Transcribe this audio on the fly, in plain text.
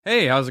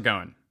Hey, how's it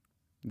going?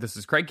 This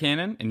is Craig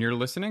Cannon, and you're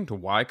listening to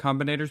Y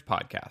Combinator's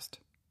podcast.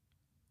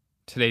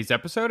 Today's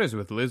episode is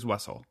with Liz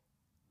Wessel.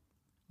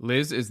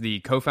 Liz is the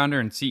co-founder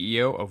and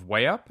CEO of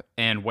WayUp,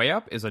 and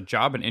WayUp is a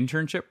job and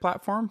internship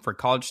platform for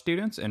college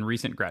students and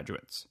recent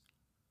graduates.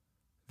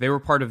 They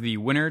were part of the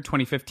Winter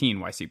 2015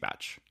 YC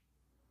batch.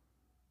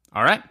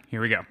 All right,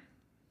 here we go.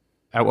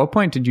 At what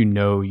point did you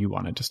know you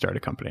wanted to start a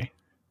company?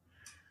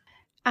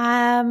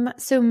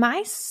 So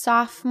my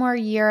sophomore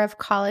year of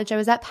college, I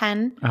was at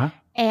Penn,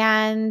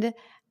 and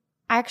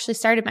I actually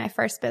started my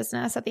first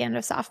business at the end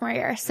of sophomore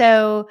year.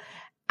 So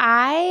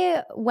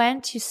I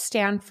went to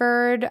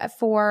Stanford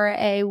for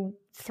a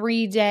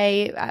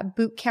 3-day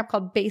boot camp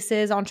called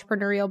Bases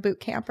Entrepreneurial Boot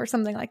Camp or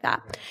something like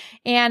that.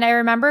 And I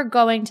remember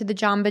going to the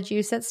Jamba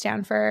Juice at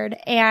Stanford,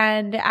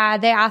 and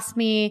they asked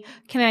me,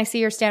 can I see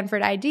your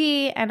Stanford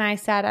ID? And I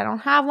said, I don't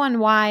have one.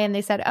 Why? And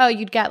they said, oh,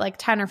 you'd get like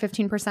 10 or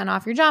 15%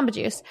 off your Jamba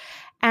Juice.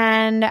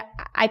 And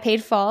I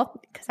paid full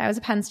because I was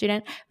a Penn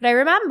student. But I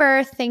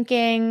remember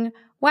thinking,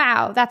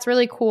 wow, that's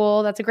really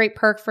cool. That's a great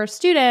perk for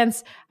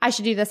students. I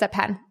should do this at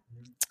Penn.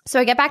 So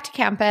I get back to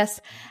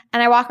campus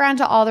and I walk around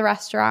to all the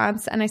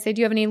restaurants and I say, do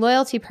you have any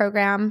loyalty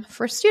program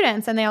for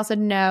students? And they all said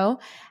no.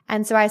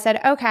 And so I said,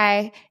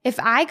 okay, if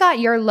I got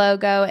your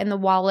logo in the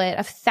wallet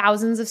of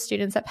thousands of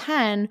students at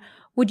Penn,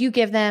 would you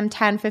give them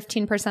 10,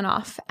 15%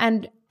 off?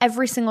 And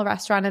every single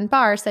restaurant and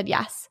bar said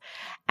yes.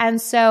 And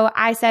so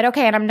I said,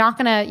 okay, and I'm not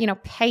going to,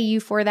 pay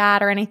you for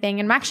that or anything.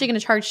 And I'm actually going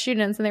to charge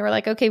students. And they were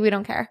like, okay, we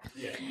don't care.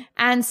 Yeah.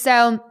 And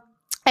so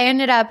I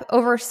ended up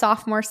over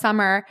sophomore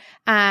summer.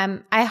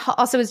 I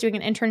also was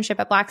doing an internship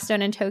at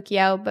Blackstone in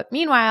Tokyo. But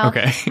meanwhile,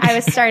 I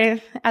was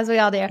starting, as we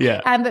all do.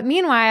 Yeah. But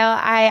meanwhile,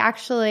 I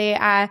actually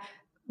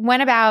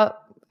went about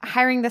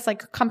hiring this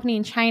like company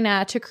in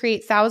China to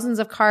create thousands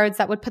of cards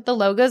that would put the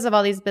logos of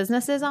all these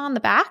businesses on the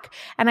back.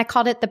 And I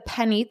called it the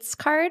Penn Eats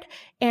card.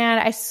 And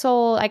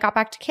I got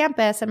back to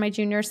campus in my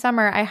junior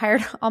summer. I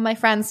hired all my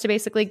friends to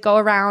basically go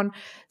around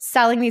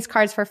selling these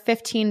cards for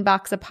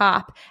 $15 a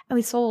pop. And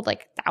we sold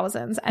like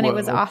thousands and It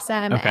was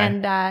awesome. Okay.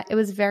 And it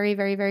was very,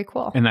 very, very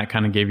cool. And that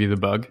kind of gave you the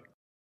bug?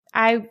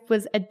 I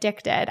was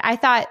addicted. I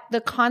thought the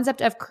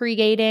concept of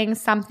creating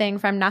something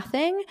from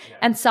nothing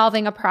and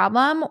solving a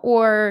problem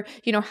or,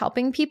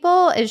 helping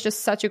people is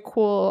just such a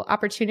cool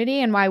opportunity.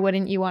 And why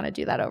wouldn't you want to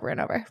do that over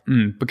and over?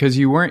 Because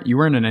you weren't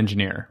an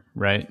engineer,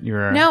 right?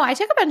 No, I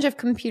took a bunch of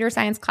computer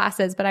science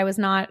classes, but I was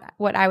not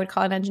what I would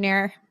call an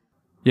engineer.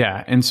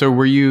 Yeah. And so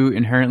were you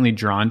inherently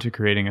drawn to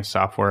creating a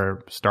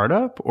software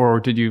startup,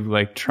 or did you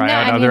try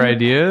out other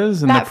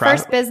ideas? That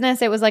first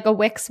business, it was like a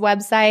Wix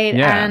website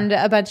and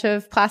a bunch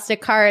of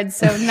plastic cards.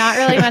 So not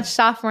really much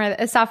software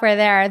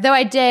there. Though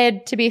I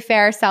did, to be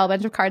fair, sell a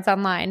bunch of cards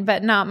online,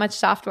 but not much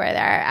software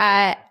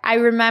there. I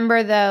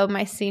remember though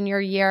my senior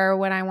year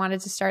when I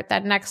wanted to start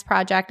that next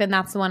project, and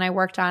that's the one I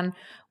worked on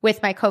with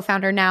my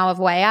co-founder now of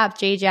WayUp,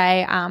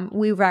 JJ,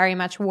 we very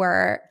much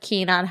were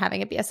keen on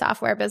having it be a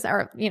software business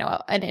or,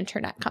 an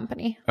internet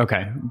company.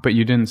 Okay. But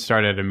you didn't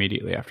start it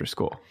immediately after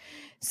school.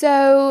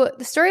 So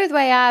the story with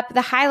WayUp,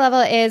 the high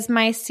level is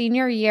my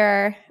senior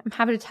year. I'm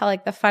happy to tell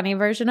the funny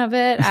version of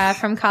it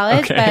from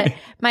college, but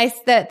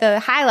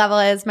the high level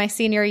is my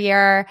senior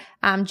year.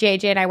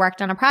 JJ and I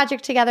worked on a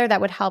project together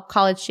that would help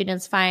college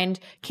students find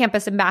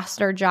campus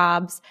ambassador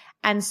jobs.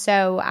 And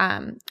so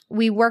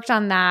we worked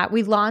on that.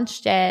 We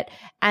launched it.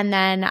 And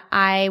then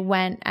I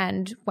went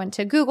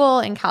to Google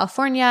in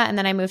California. And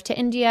then I moved to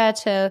India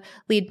to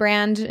lead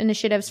brand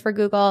initiatives for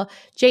Google.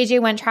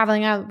 JJ went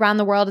traveling around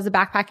the world as a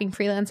backpacking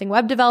freelancing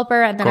web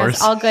developer. And then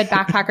as all good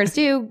backpackers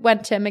do,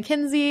 went to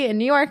McKinsey in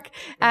New York.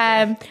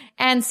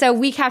 And so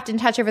we kept in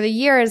touch over the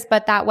years,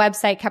 but that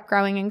website kept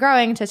growing and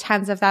growing to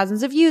tens of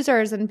thousands of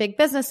users and big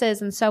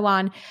businesses and so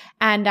on.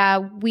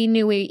 And we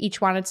knew we each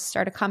wanted to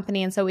start a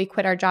company. And so we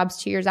quit our jobs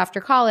 2 years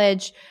after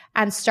college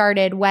and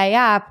started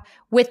WayUp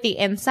with the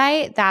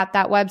insight that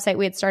website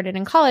we had started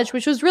in college,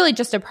 which was really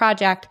just a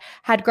project,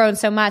 had grown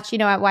so much.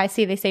 At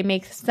YC, they say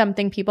make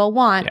something people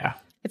want. Yeah.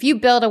 If you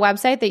build a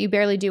website that you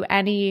barely do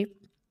any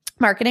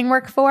marketing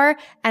work for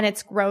and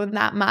it's grown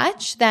that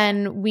much,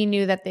 then we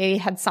knew that they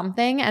had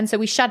something. And so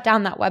we shut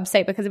down that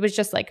website because it was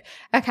just like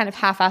a kind of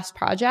half-assed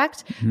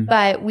project. Mm-hmm.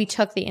 But we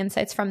took the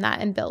insights from that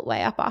and built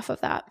WayUp off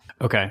of that.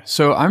 Okay.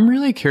 So I'm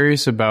really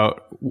curious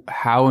about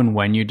how and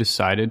when you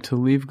decided to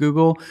leave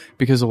Google,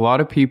 because a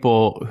lot of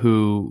people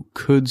who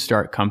could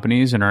start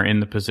companies and are in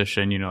the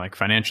position,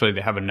 financially,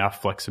 they have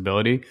enough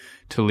flexibility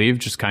to leave,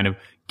 just kind of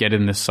get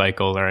in this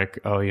cycle. They're like,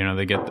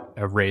 they get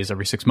a raise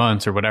every 6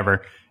 months or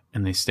whatever,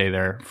 and they stay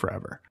there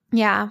forever.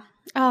 Yeah.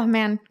 Oh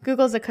man,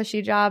 Google's a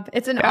cushy job.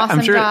 It's an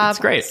awesome job. It's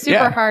great.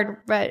 Super hard,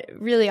 but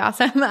really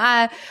awesome.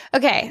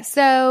 Okay.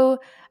 So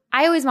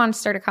I always wanted to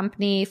start a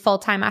company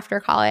full-time after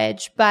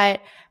college,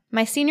 but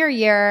my senior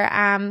year,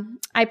 I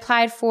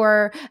applied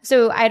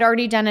so I'd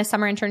already done a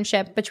summer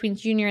internship between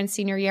junior and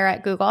senior year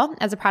at Google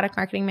as a product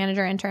marketing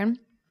manager intern.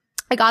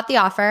 I got the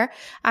offer.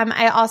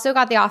 I also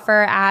got the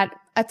offer at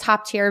a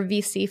top tier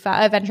VC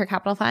a venture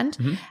capital fund.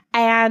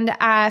 And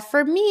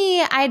for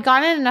me, I had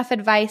gotten enough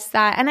advice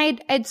that, and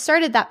I'd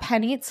started that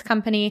Penn Eats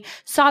company,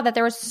 saw that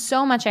there was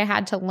so much I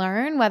had to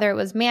learn, whether it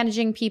was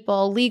managing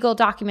people, legal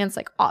documents,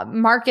 like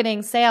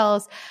marketing,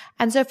 sales.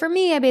 And so for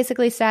me, I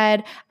basically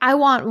said, I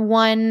want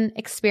one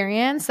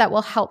experience that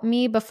will help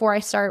me before I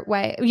start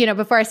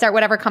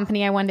whatever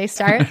company I one day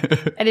start.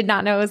 I did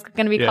not know it was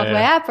going to be called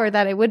Way Up, or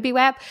that it would be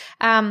Way Up.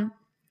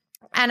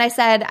 And I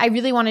said, I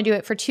really want to do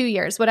it for 2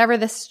 years. Whatever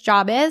this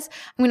job is,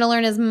 I'm going to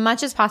learn as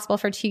much as possible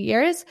for 2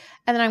 years.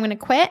 And then I'm going to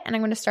quit and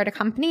I'm going to start a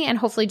company and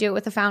hopefully do it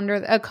with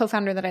a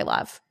co-founder that I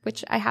love,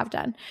 which I have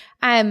done.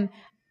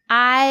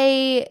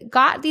 I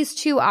got these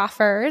 2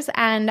 offers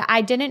and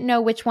I didn't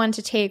know which one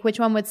to take, which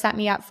one would set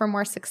me up for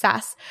more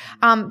success.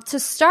 To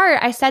start,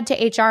 I said to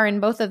HR in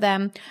both of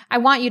them, I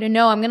want you to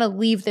know I'm going to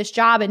leave this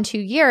job in 2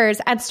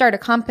 years and start a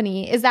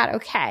company. Is that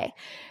okay?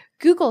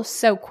 Google's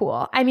so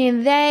cool. I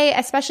mean,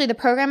 especially the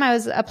program I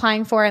was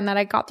applying for and that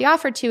I got the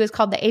offer to is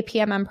called the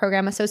APMM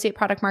program, Associate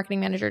Product Marketing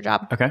Manager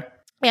job. Okay.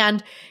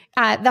 And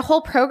the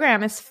whole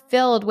program is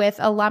filled with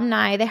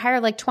alumni. They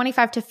hire like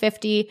 25 to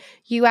 50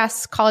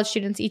 US college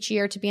students each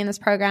year to be in this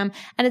program.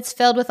 And it's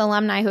filled with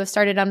alumni who have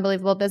started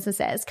unbelievable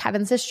businesses.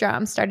 Kevin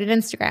Systrom started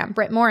Instagram.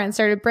 Britt Morin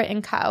started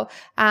Brit & Co.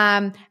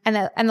 And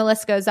the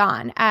list goes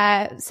on.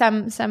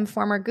 Some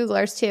former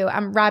Googlers too.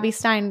 Robbie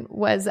Stein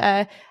was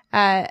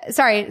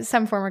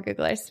some former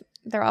Googlers.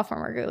 They're all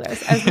former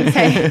Googlers. I was going to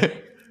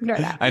say, ignore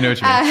that. I know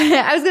what you mean.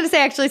 I was going to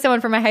say actually someone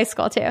from my high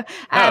school too. Okay.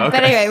 But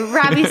anyway,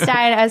 Robbie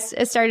Stein has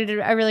started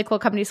a really cool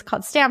company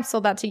called Stamp,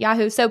 sold that to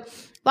Yahoo. So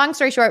long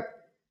story short,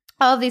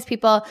 all of these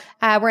people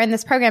were in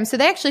this program. So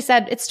they actually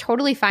said it's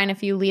totally fine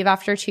if you leave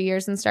after 2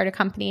 years and start a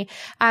company.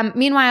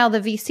 Meanwhile, the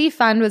VC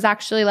fund was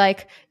actually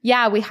like,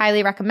 yeah, we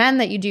highly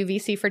recommend that you do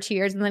VC for 2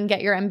 years and then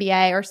get your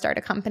MBA or start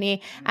a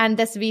company. And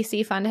this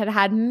VC fund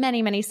had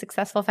many, many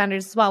successful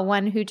founders as well.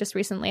 One who just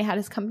recently had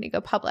his company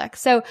go public.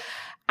 So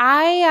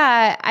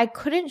I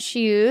couldn't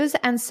choose.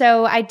 And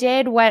so I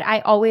did what I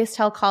always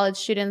tell college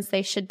students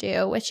they should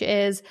do, which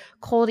is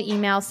cold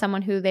email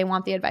someone who they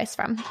want the advice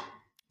from.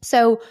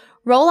 So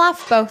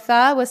Roelof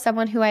Botha was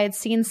someone who I had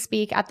seen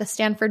speak at the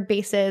Stanford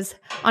Bases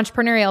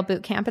Entrepreneurial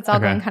Bootcamp. It's all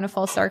going kind of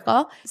full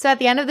circle. So at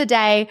the end of the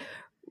day,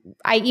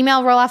 I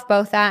email Roelof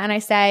Botha and I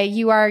say,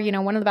 you are,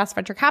 one of the best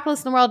venture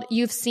capitalists in the world.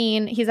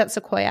 He's at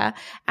Sequoia.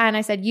 And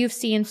I said, you've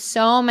seen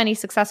so many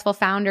successful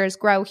founders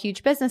grow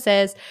huge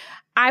businesses.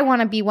 I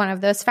want to be one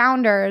of those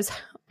founders.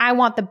 I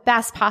want the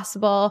best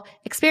possible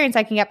experience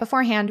I can get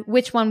beforehand.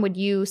 Which one would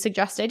you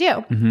suggest I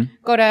do?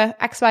 Go to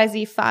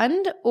XYZ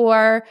Fund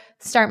or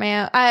start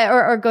my own,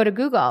 or go to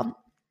Google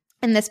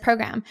in this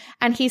program?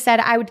 And he said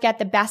I would get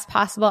the best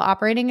possible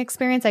operating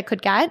experience I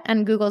could get.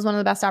 And Google is one of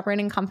the best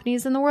operating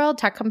companies in the world,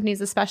 tech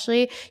companies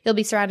especially. You'll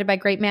be surrounded by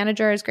great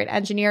managers, great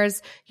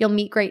engineers. You'll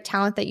meet great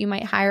talent that you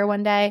might hire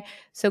one day.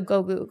 So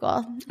go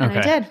Google. And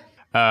I did.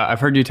 I've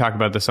heard you talk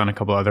about this on a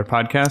couple other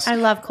podcasts. I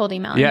love cold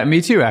emailing. Yeah, me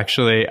too,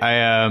 actually.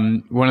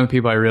 One of the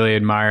people I really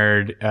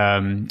admired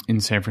in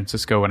San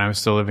Francisco when I was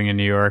still living in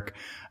New York,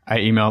 I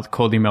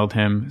cold emailed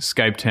him,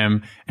 Skyped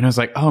him, and I was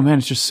like, oh man,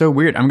 it's just so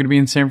weird. I'm going to be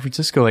in San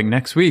Francisco like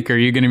next week. Are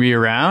you going to be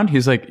around?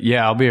 He's like,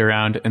 yeah, I'll be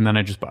around. And then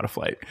I just bought a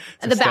flight.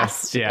 The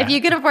best. Yeah. If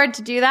you can afford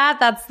to do that,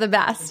 that's the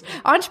best.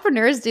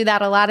 Entrepreneurs do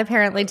that a lot,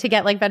 apparently, to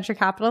get like venture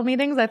capital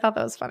meetings. I thought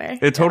that was funny.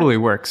 It totally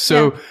works.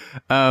 So,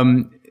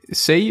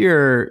 say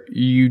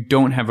you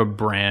don't have a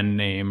brand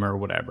name or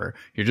whatever.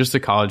 You're just a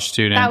college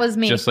student. That was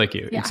me. Just like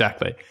you. Yeah.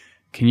 Exactly.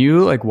 Can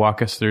you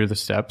walk us through the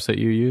steps that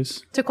you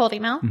use? To cold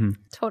email?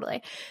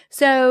 Totally.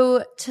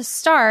 So to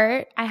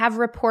start, I have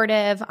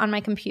Rapportive on my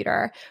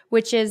computer,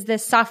 which is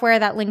this software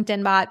that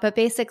LinkedIn bought. But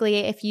basically,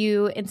 if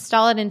you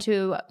install it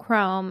into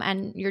Chrome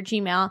and your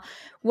Gmail,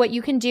 what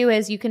you can do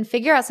is you can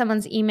figure out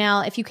someone's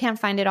email if you can't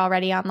find it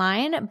already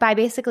online by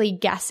basically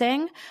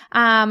guessing.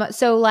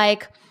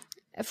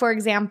 For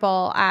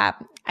example,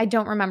 I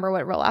don't remember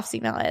what Roelof's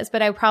email is,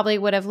 but I probably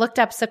would have looked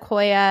up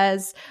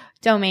Sequoia's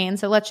domain.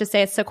 So let's just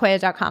say it's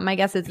sequoia.com. My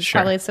guess is it's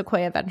probably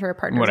Sequoia Venture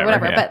Partners or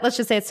whatever, but let's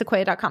just say it's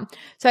sequoia.com.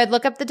 So I'd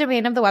look up the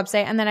domain of the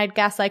website and then I'd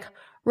guess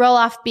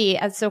Roelof B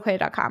at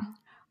sequoia.com,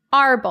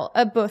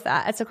 Botha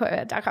at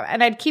sequoia.com.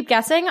 And I'd keep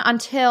guessing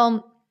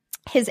until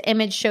his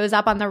image shows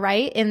up on the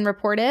right in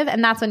Rapportive.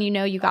 And that's when you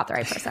know you got the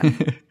right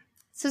person.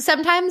 So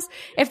sometimes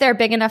if they're a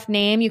big enough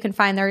name, you can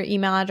find their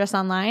email address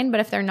online.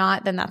 But if they're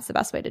not, then that's the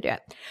best way to do it.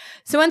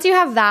 So once you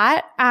have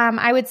that,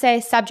 I would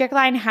say subject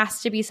line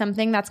has to be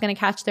something that's going to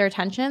catch their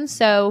attention.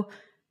 So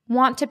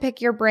want to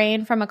pick your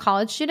brain from a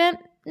college student?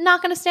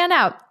 Not going to stand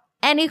out.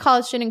 Any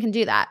college student can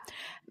do that.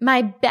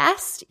 My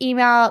best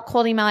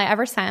cold email I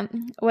ever sent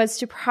was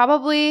to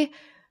probably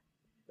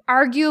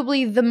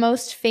arguably the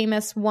most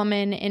famous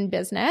woman in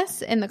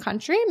business in the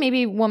country,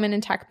 maybe woman in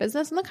tech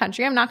business in the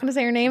country. I'm not going to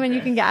say her name and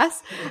you can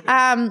guess.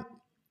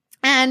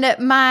 And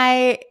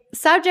my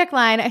subject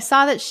line, I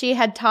saw that she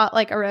had taught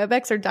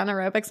aerobics or done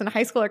aerobics in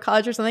high school or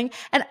college or something.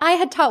 And I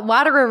had taught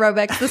water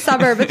aerobics the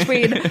summer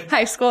between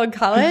high school and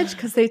college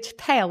because they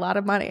pay a lot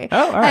of money.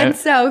 Oh, all right. And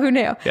so who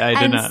knew? Yeah,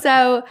 I did not. And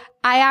so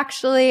I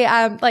actually,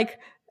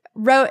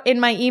 wrote in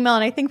my email,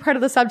 and I think part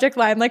of the subject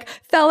line, like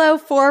fellow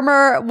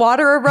former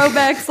water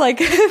aerobics, like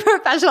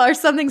professional or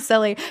something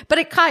silly, but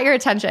it caught your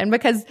attention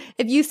because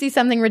if you see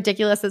something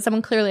ridiculous that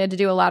someone clearly had to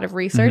do a lot of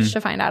research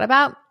to find out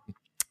about,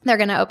 they're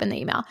going to open the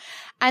email.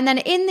 And then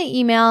in the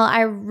email,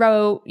 I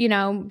wrote,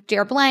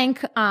 dear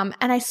blank. And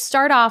I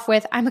start off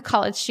with, I'm a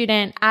college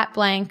student at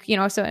blank,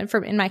 so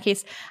in my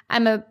case,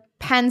 I'm a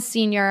Penn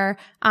senior,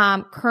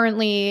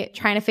 currently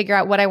trying to figure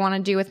out what I want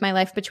to do with my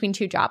life between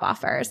 2 job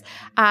offers.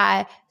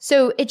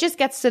 So it just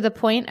gets to the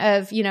point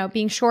of,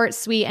 being short,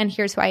 sweet, and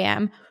here's who I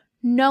am.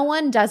 No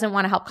one doesn't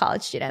want to help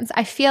college students.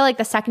 I feel like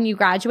the second you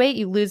graduate,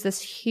 you lose this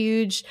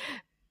huge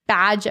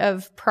badge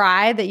of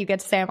pride that you get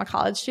to say I'm a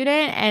college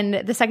student.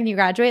 And the second you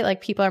graduate,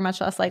 like people are much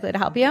less likely to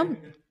help you.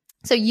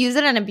 So use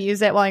it and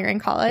abuse it while you're in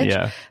college.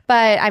 Yeah.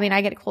 But I mean,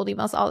 I get cold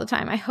emails all the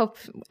time. I hope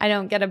I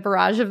don't get a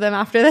barrage of them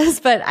after this,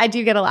 but I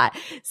do get a lot.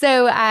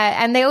 So,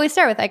 and they always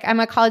start with like,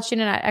 I'm a college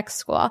student at X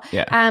school.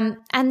 Yeah.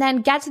 And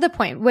then get to the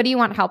point. What do you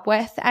want help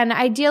with? And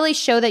ideally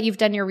show that you've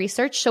done your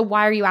research. So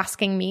why are you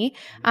asking me?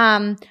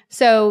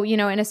 So, in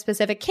a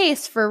specific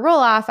case for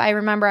Roelof, I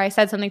remember I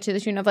said something to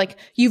the tune of like,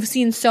 you've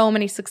seen so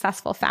many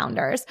successful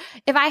founders.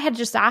 If I had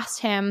just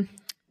asked him,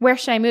 where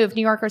should I move,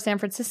 New York or San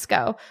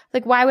Francisco?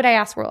 Like, why would I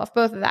ask Roelof?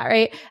 Both of that,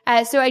 right?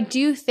 So I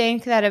do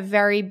think that a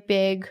very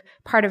big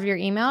part of your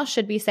email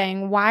should be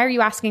saying, why are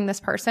you asking this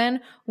person?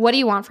 What do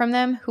you want from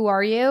them? Who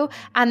are you?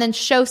 And then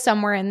show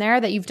somewhere in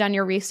there that you've done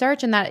your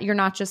research and that you're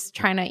not just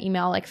trying to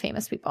email like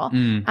famous people.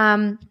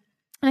 And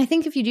I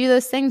think if you do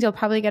those things, you'll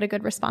probably get a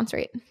good response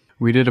rate.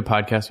 We did a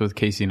podcast with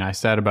Casey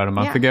Neistat about a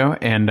month ago,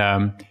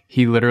 and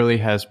he literally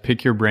has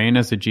pick your brain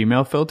as a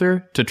Gmail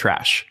filter to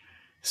trash.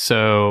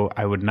 So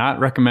I would not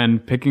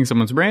recommend picking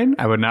someone's brain.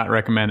 I would not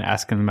recommend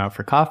asking them out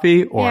for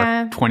coffee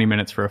or 20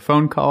 minutes for a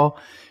phone call.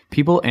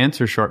 People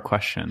answer short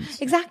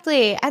questions.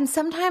 Exactly. And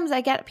sometimes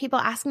I get people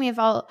asking me if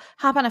I'll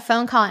hop on a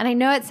phone call. And I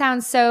know it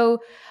sounds so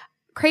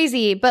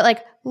crazy, but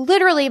like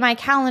literally my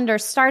calendar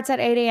starts at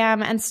 8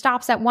 a.m. and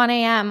stops at 1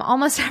 a.m.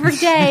 almost every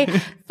day,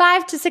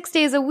 5 to 6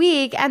 days a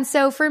week. And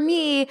so for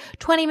me,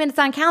 20 minutes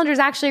on calendar is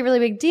actually a really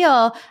big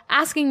deal.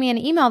 Asking me an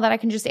email that I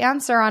can just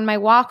answer on my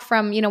walk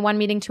from, one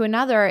meeting to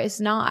another is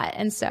not.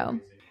 And so.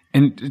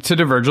 And to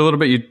diverge a little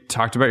bit, you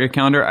talked about your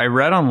calendar. I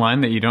read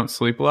online that you don't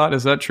sleep a lot.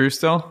 Is that true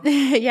still?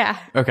 Yeah.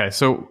 Okay.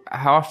 So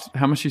how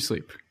much do you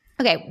sleep?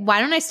 Okay, why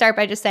don't I start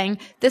by just saying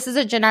this is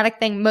a genetic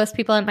thing. Most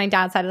people in my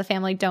dad's side of the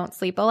family don't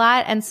sleep a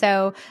lot. And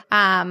so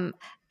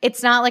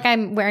it's not like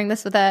I'm wearing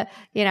this with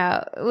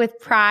with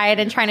pride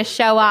and trying to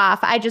show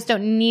off. I just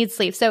don't need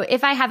sleep. So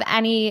if I have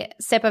any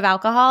sip of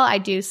alcohol, I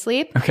do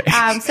sleep. Okay.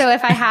 So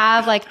if I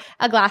have like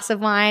a glass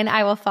of wine,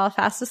 I will fall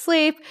fast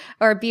asleep,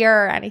 or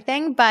beer or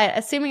anything. But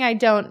assuming I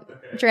don't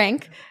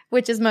drink,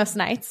 which is most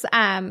nights,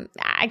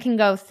 I can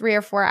go 3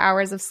 or 4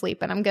 hours of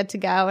sleep and I'm good to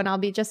go, and I'll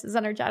be just as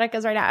energetic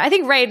as right now. I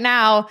think right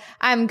now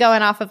I'm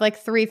going off of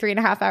like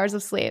 3.5 hours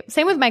of sleep.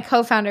 Same with my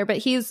co-founder,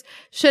 but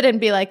shouldn't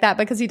be like that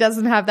because he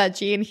doesn't have that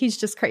gene. He's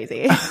just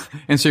crazy.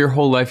 And so your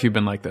whole life you've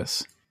been like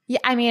this? Yeah,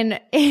 I mean,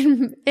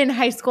 in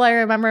high school, I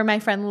remember my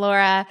friend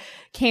Laura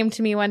came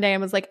to me one day and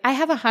was like, I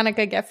have a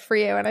Hanukkah gift for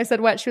you. And I said,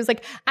 what? She was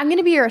like, I'm going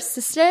to be your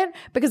assistant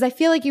because I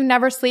feel like you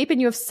never sleep and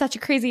you have such a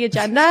crazy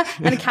agenda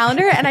and a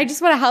calendar, and I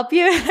just want to help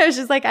you. And I was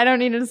just like, I don't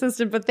need an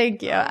assistant, but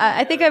thank you.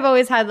 I think I've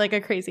always had like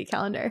a crazy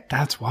calendar.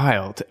 That's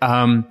wild.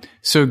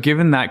 So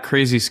given that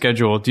crazy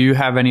schedule, do you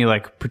have any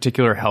like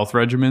particular health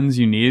regimens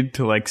you need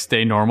to like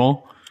stay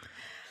normal?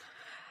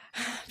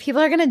 People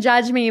are going to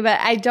judge me, but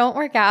I don't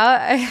work out.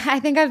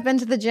 I think I've been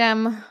to the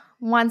gym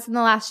once in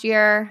the last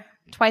year,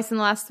 twice in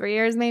the last 3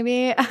 years,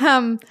 maybe.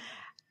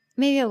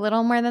 Maybe a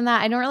little more than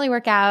that. I don't really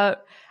work out.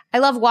 I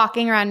love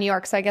walking around New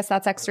York, so I guess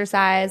that's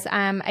exercise.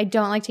 I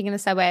don't like taking the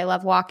subway. I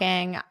love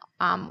walking,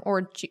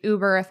 or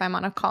Uber if I'm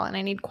on a call and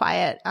I need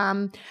quiet.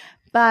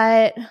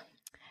 But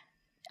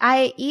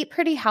I eat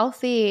pretty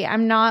healthy.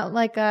 I'm not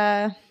like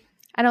I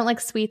don't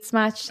like sweets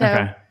much.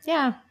 So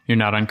yeah. You're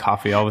not on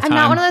coffee all the time? I'm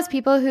not one of those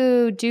people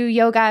who do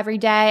yoga every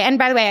day. And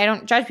by the way, I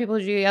don't judge people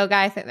who do yoga.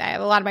 I think a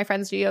lot of my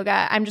friends do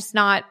yoga. I'm just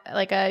not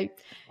like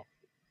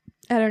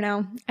I don't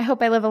know. I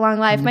hope I live a long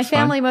life. My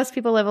family, most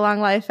people live a long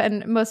life,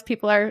 and most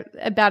people are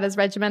about as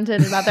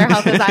regimented about their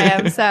health as I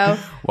am. So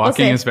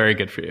walking is very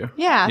good for you.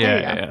 Yeah.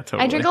 Yeah,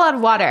 totally. I drink a lot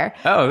of water.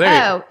 Oh, there you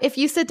go. If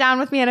you sit down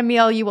with me at a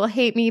meal, you will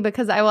hate me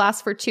because I will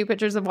ask for 2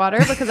 pitchers of water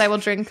because I will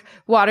drink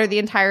water the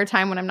entire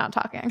time when I'm not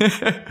talking.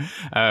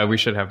 We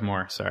should have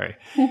more. Sorry.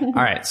 All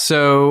right.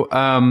 So,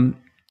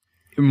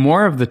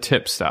 more of the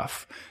tip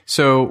stuff.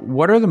 So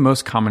what are the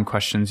most common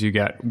questions you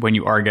get when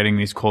you are getting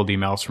these cold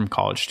emails from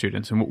college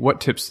students? And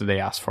what tips do they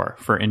ask for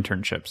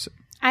internships?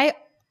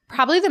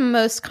 Probably the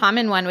most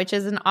common one, which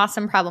is an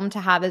awesome problem to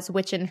have, is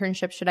which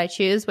internship should I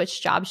choose?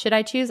 Which job should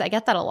I choose? I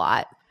get that a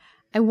lot.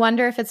 I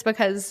wonder if it's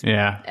because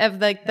of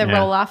the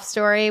Roelof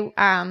story.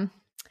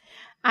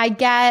 I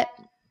get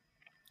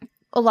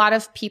a lot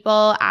of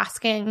people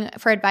asking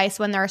for advice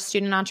when they're a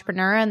student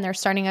entrepreneur and they're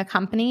starting a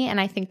company. And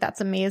I think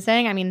that's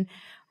amazing. I mean,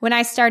 when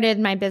I started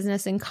my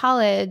business in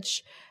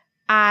college,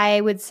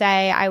 I would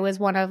say I was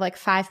one of like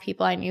 5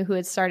 people I knew who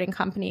had starting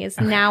companies.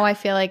 Okay. Now I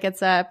feel like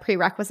it's a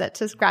prerequisite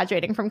to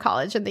graduating from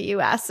college in the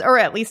US, or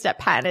at least at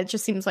Penn. It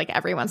just seems like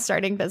everyone's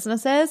starting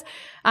businesses,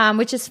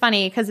 which is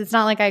funny because it's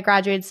not like I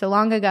graduated so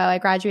long ago. I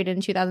graduated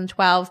in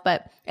 2012,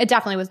 but it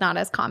definitely was not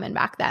as common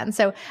back then.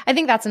 So I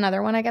think that's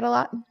another one I get a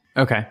lot.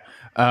 Okay.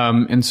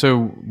 And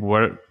so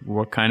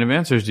what kind of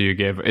answers do you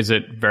give? Is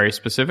it very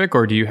specific,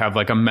 or do you have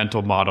like a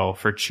mental model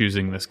for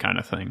choosing this kind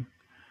of thing?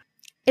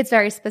 It's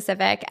very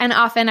specific. And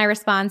often I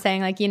respond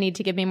saying like, you need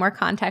to give me more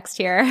context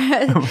here. Oh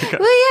well,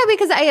 yeah,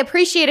 because I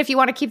appreciate if you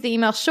want to keep the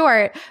email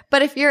short,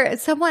 but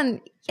if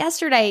someone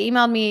yesterday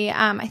emailed me,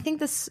 I think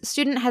this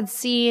student had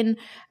seen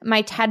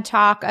my TED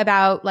talk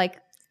about like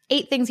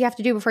 8 things you have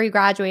to do before you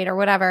graduate or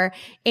whatever.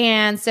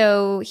 And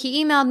so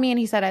he emailed me and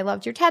he said, I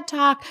loved your TED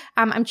talk.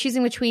 I'm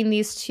choosing between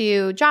these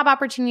 2 job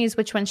opportunities.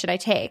 Which one should I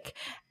take?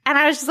 And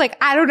I was just like,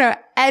 I don't know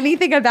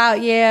anything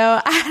about you.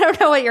 I don't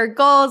know what your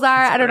goals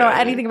are. I don't know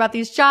anything about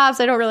these jobs.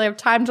 I don't really have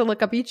time to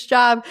look up each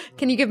job.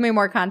 Can you give me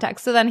more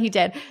context? So then he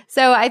did.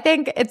 So I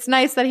think it's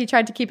nice that he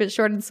tried to keep it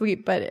short and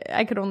sweet, but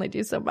I could only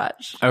do so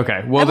much.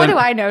 Okay. Well, and what do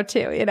I know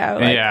too? You know,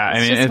 like, yeah,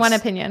 it's just one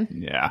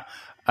opinion. Yeah.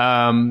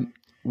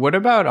 What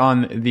about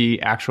on the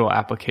actual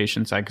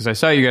application side? Because I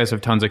saw you guys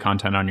have tons of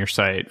content on your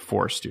site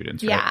for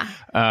students, right?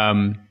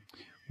 Yeah.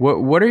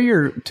 What are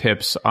your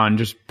tips on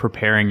just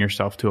preparing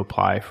yourself to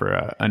apply for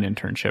an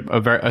internship?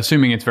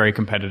 Assuming it's very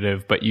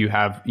competitive, but you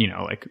have,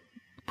 like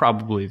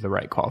probably the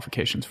right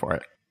qualifications for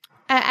it.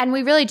 And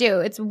we really do.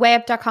 It's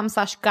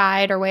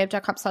wayup.com/guide or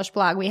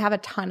wayup.com/blog. We have a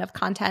ton of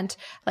content,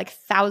 like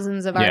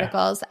thousands of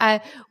articles.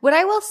 What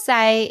I will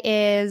say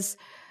is,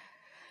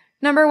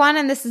 number one,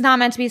 and this is not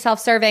meant to be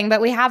self-serving,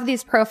 but we have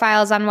these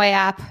profiles on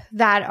WayUp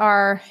that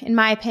are, in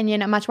my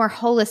opinion, a much more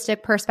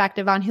holistic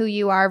perspective on who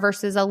you are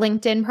versus a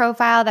LinkedIn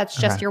profile that's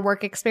just your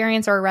work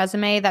experience or a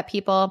resume that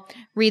people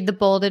read the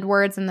bolded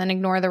words and then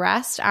ignore the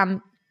rest.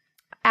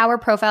 Our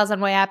profiles on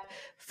WayUp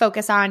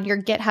focus on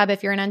your GitHub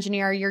if you're an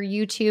engineer, your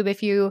YouTube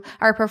if you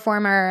are a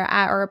performer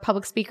or a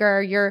public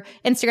speaker, your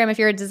Instagram if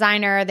you're a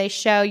designer. They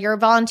show your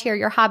volunteer,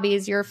 your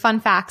hobbies, your fun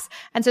facts.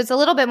 And so it's a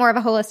little bit more of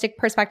a holistic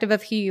perspective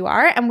of who you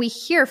are. And we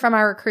hear from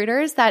our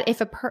recruiters that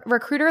if a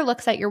recruiter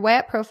looks at your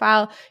WayUp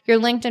profile, your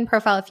LinkedIn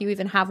profile, if you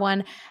even have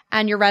one,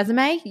 and your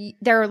resume,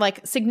 they're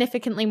like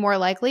significantly more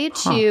likely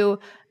to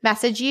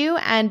message you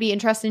and be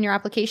interested in your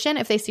application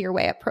if they see your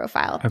WayUp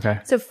profile. Okay.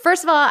 So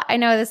first of all, I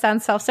know this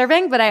sounds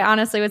self-serving, but I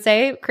honestly would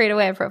say create a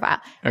WayUp profile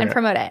and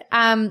promote it.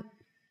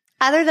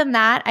 Other than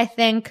that, I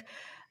think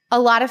a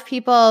lot of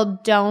people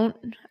don't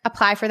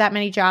apply for that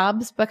many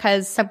jobs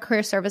because some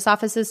career service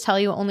offices tell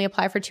you only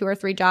apply for 2 or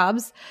 3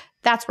 jobs.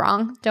 That's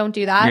wrong. Don't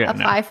do that.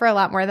 Apply for a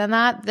lot more than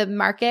that. The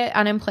market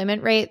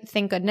unemployment rate,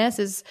 thank goodness,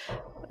 is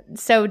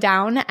so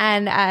down,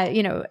 and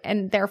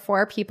and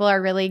therefore people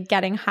are really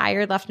getting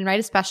hired left and right,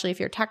 especially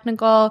if you're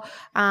technical,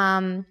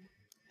 especially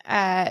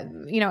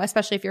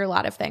if you're a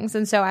lot of things.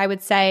 And so I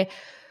would say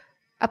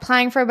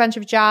applying for a bunch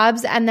of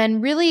jobs, and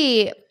then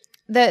really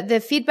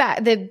the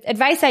feedback, the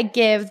advice I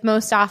give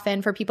most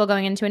often for people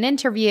going into an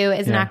interview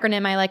is an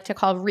acronym I like to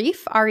call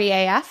REEF,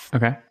 R-E-A-F.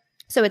 Okay.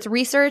 So it's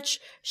research,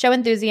 show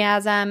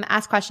enthusiasm,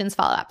 ask questions,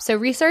 follow up. So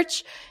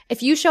research,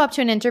 if you show up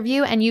to an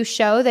interview and you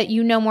show that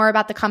you know more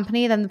about the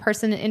company than the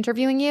person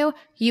interviewing you,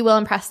 you will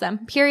impress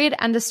them. Period.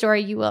 End of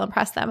story. You will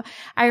impress them.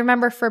 I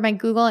remember for my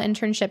Google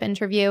internship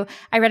interview,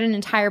 I read an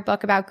entire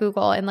book about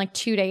Google in like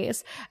 2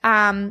 days.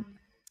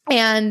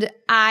 And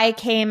I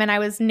came and I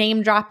was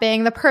name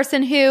dropping the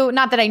person who,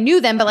 not that I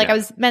knew them, but like I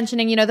was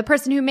mentioning, the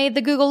person who made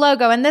the Google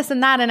logo and this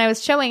and that. And I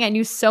was showing I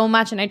knew so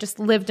much and I just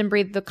lived and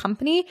breathed the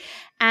company.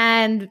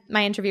 And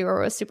my interviewer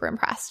was super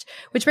impressed,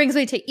 which brings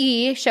me to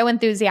E, show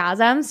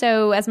enthusiasm.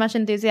 So as much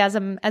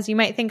enthusiasm as you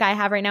might think I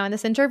have right now in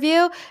this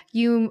interview,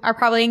 you are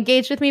probably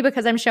engaged with me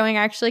because I'm showing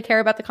I actually care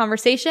about the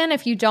conversation.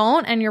 If you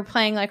don't and you're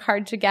playing like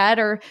hard to get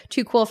or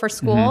too cool for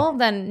school,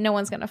 then no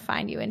one's going to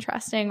find you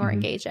interesting or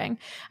engaging.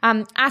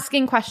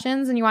 Asking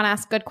questions, and you want to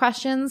ask good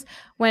questions.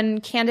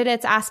 When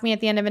candidates ask me at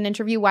the end of an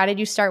interview, why did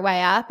you start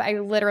WayUp? I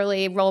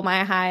literally roll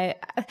my eye.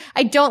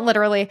 I don't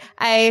literally.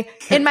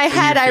 In my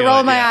head, I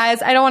roll my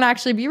eyes. I don't want to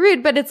actually be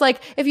rude, but it's like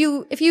if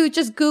you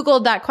just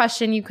Googled that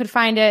question, you could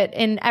find it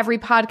in every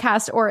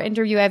podcast or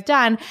interview I've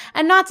done.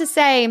 And not to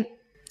say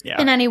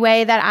in any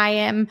way that I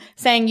am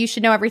saying you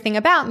should know everything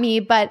about me,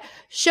 but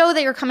show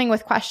that you're coming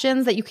with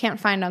questions that you can't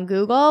find on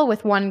Google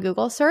with one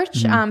Google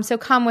search. So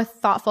come with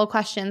thoughtful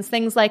questions.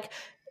 Things like,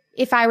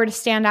 if I were to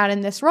stand out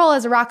in this role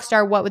as a rock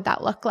star, what would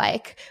that look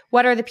like?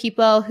 What are the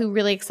people who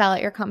really excel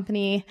at your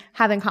company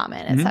have in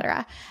common, et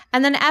cetera?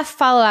 And then F,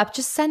 follow up,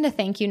 just send a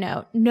thank you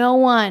note. No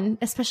one,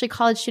 especially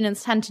college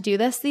students, tend to do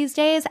this these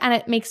days. And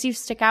it makes you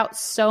stick out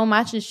so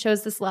much and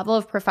shows this level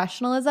of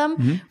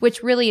professionalism,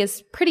 which really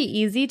is pretty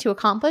easy to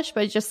accomplish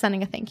by just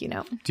sending a thank you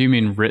note. Do you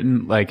mean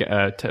written, like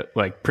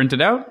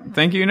printed out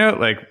thank you note,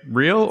 like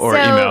real or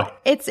email?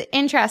 It's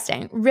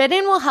interesting.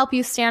 Written will help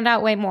you stand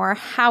out way more.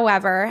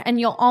 However, and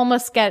you'll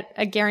almost get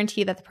a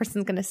guarantee that the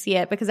person's going to see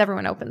it because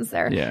everyone opens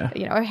their,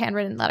 a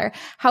handwritten letter.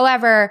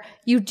 However,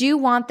 you do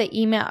want the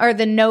email or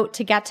the note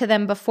to get to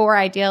them before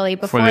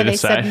they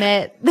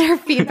submit their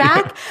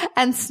feedback.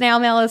 And snail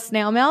mail is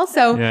snail mail.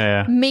 So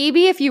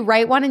maybe if you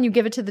write one and you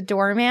give it to the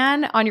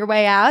doorman on your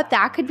way out,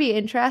 that could be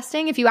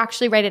interesting if you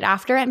actually write it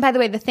after it. And by the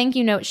way, the thank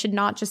you note should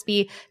not just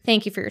be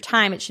thank you for your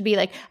time. It should be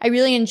like, I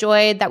really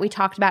enjoyed that we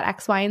talked about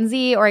X, Y, and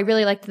Z, or I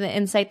really liked the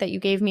insight that you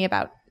gave me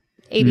about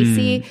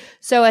ABC.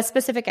 So as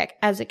specific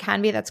as it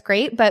can be, that's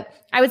great. But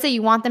I would say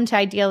you want them to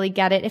ideally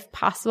get it, if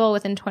possible,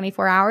 within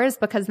 24 hours,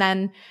 because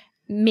then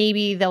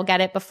maybe they'll get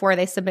it before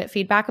they submit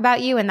feedback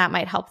about you. And that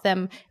might help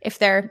them if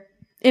they're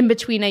in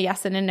between a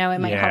yes and a no. It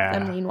might help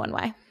them lean one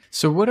way.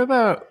 So what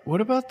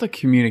about the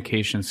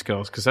communication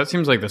skills? Because that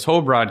seems like this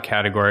whole broad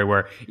category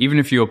where even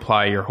if you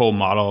apply your whole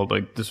model,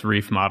 like this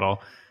Reef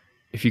model,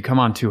 if you come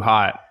on too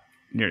hot,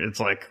 it's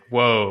like,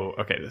 whoa,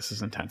 okay, this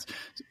is intense.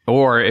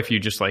 Or if you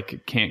just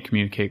like can't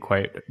communicate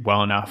quite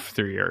well enough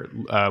through your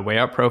Way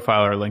Up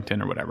profile or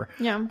LinkedIn or whatever.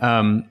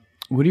 Yeah.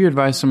 What do you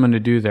advise someone to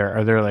do there?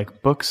 Are there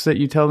like books that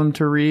you tell them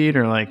to read,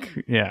 or like,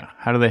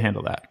 how do they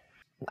handle that?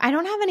 I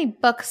don't have any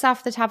books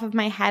off the top of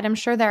my head. I'm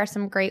sure there are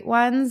some great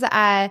ones.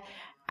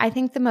 I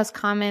think the most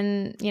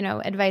common,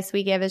 advice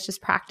we give is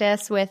just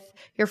practice with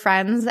your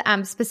friends,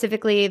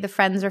 specifically the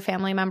friends or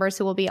family members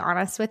who will be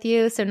honest with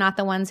you. So not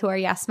the ones who are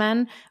yes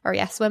men or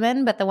yes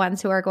women, but the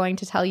ones who are going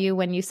to tell you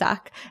when you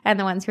suck and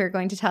the ones who are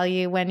going to tell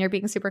you when you're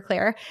being super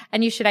clear.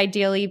 And you should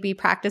ideally be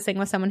practicing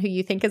with someone who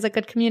you think is a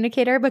good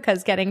communicator,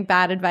 because getting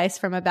bad advice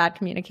from a bad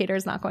communicator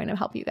is not going to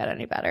help you get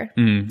any better.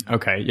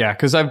 Okay. Yeah.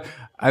 Cause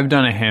I've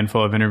done a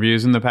handful of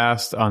interviews in the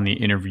past on the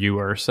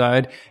interviewer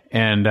side,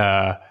 and,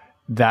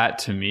 that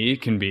to me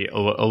can be a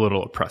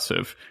little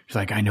oppressive. It's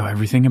like, I know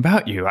everything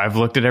about you. I've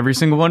looked at every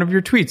single one of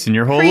your tweets in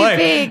your whole life.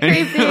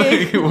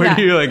 Creepy. Where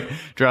do you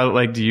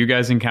draw, do you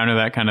guys encounter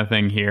that kind of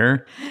thing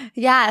here?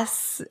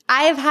 Yes.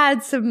 I've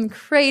had some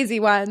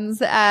crazy ones,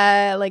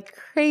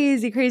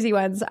 crazy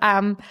ones.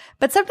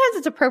 But sometimes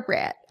it's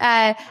appropriate,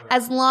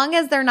 as long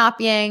as they're not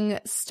being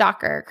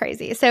stalker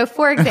crazy. So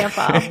for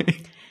example,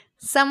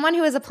 someone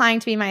who was applying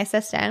to be my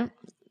assistant,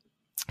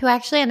 who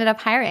actually ended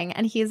up hiring,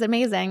 and he's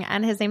amazing,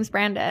 and his name's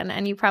Brandon,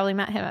 and you probably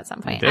met him at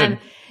some point. And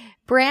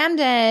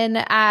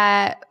Brandon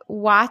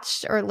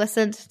watched or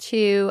listened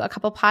to a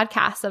couple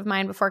podcasts of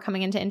mine before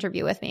coming in to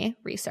interview with me,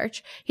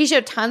 research. He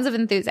showed tons of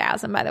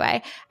enthusiasm, by the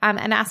way,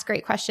 and asked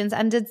great questions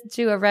and did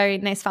do a very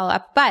nice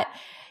follow-up. But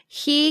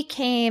he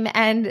came,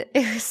 and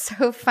it was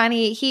so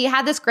funny. He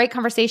had this great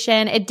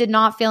conversation. It did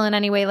not feel in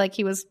any way like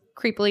he was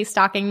creepily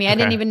stalking me. I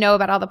didn't even know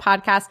about all the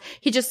podcasts.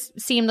 He just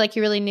seemed like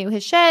he really knew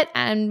his shit,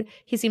 and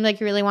he seemed like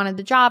he really wanted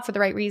the job for the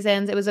right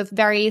reasons. It was a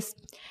very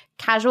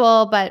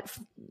casual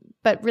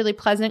but really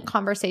pleasant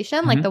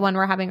conversation, like the one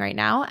we're having right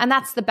now. And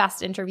that's the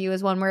best interview,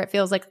 is one where it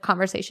feels like a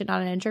conversation,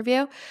 not an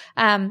interview.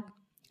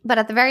 But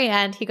at the very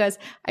end, he goes,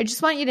 I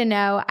just want you to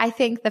know, I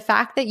think the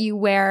fact that you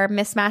wear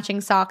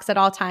mismatching socks at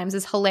all times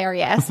is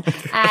hilarious.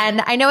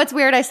 And I know it's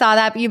weird I saw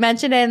that, but you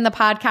mentioned it in the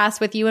podcast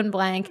with you and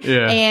Blank.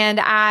 Yeah. And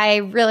I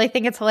really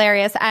think it's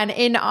hilarious. And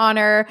in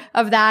honor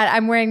of that,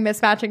 I'm wearing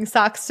mismatching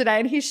socks today.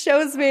 And he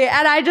shows me,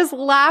 and I just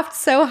laughed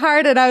so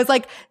hard. And I was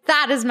like,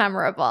 that is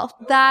memorable.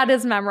 That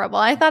is memorable.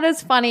 I thought it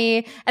was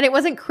funny. And it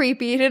wasn't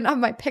creepy. He didn't have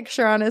my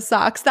picture on his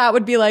socks. That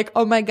would be like,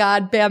 oh my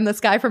God, bam, this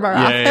guy from our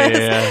office.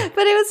 Yeah.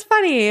 But it was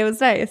funny. It was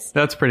nice.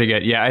 That's pretty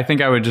good. Yeah, I think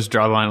I would just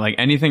draw the line, like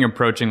anything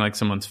approaching like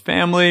someone's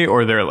family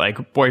or their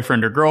like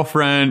boyfriend or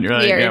girlfriend. You're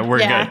like, yeah, we're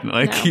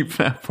good. Keep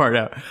that part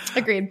out.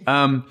 Agreed.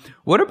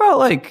 What about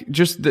like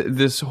just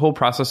this whole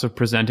process of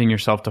presenting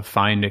yourself to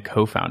find a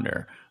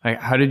co-founder? Like,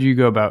 how did you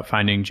go about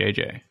finding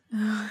JJ?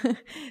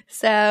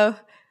 So,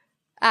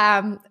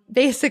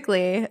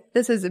 basically,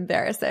 this is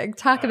embarrassing.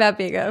 Talk about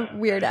being a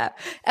weirdo.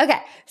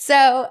 Okay.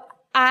 So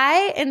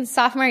in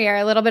sophomore year,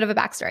 a little bit of a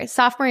backstory.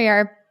 Sophomore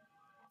year,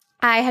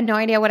 I had no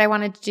idea what I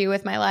wanted to do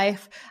with my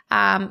life,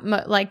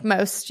 like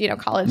most,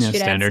 college students.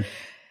 Standard.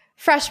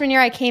 Freshman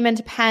year, I came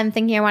into Penn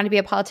thinking I wanted to be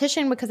a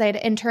politician because I had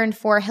interned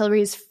for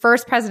Hillary's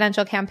first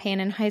presidential campaign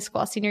in high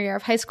school, senior year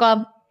of high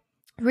school.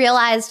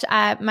 Realized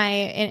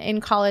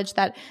in college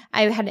that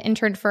I had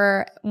interned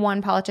for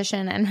one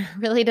politician and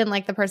really didn't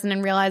like the person,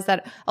 and realized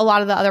that a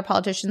lot of the other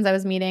politicians I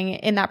was meeting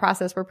in that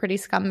process were pretty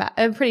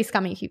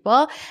scummy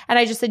people. And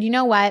I just said, you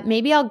know what?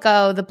 Maybe I'll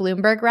go the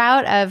Bloomberg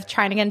route of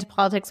trying to get into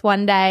politics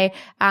one day.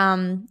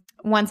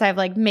 Once I've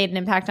made an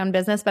impact on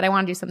business, but I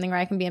want to do something where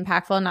I can be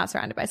impactful and not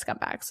surrounded by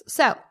scumbags.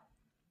 So,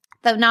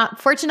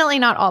 fortunately,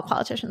 not all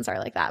politicians are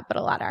like that, but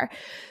a lot are.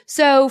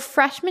 So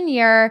freshman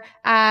year,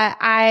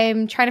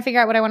 I'm trying to figure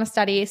out what I want to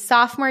study.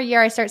 Sophomore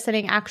year, I start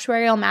studying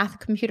actuarial math,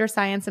 computer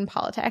science, and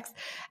politics,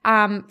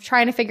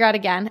 trying to figure out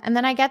again. And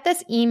then I get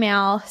this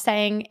email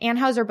saying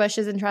Anheuser-Busch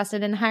is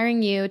interested in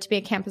hiring you to be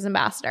a campus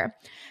ambassador.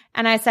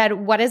 And I said,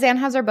 what is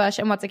Anheuser-Busch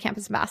and what's a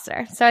campus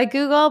ambassador? So I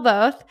Google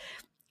both.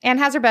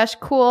 Anheuser-Busch,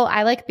 cool.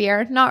 I like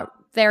beer, not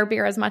their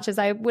beer as much as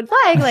I would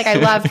like. Like, I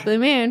loved Blue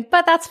Moon,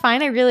 but that's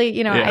fine. I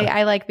really,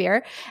 I like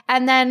beer.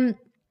 And then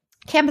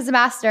campus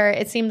ambassador,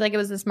 it seemed like it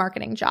was this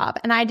marketing job.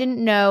 And I didn't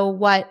know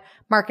what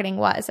marketing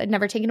was. I'd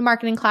never taken a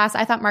marketing class.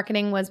 I thought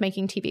marketing was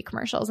making TV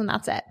commercials and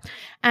that's it.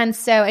 And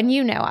so,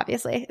 and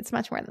obviously it's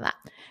much more than that.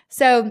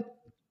 So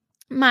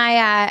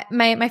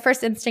my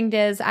first instinct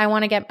is I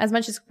want to get as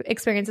much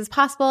experience as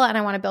possible and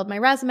I want to build my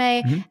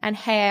resume. Mm-hmm. And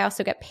hey, I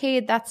also get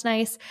paid. That's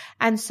nice.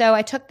 And so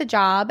I took the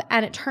job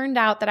and it turned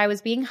out that I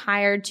was being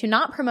hired to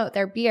not promote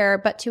their beer,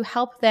 but to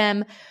help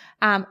them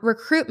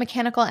recruit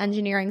mechanical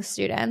engineering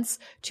students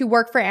to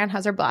work for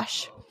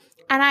Anheuser-Busch.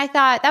 And I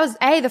thought that was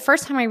A, the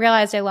first time I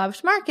realized I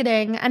loved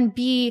marketing, and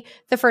B,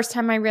 the first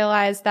time I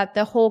realized that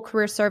the whole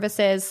career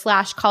services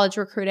 / college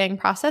recruiting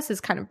process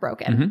is kind of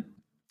broken. Mm-hmm.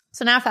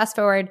 So now fast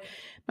forward,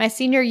 my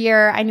senior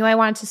year, I knew I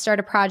wanted to start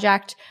a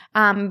project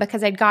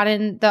because I'd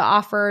gotten the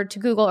offer to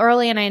Google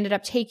early and I ended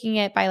up taking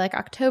it by like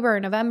October or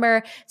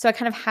November. So I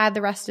kind of had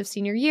the rest of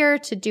senior year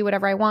to do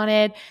whatever I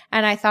wanted.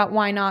 And I thought,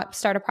 why not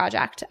start a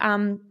project?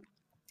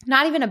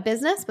 Not even a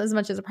business, but as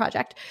much as a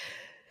project.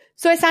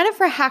 So I signed up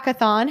for a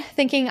hackathon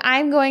thinking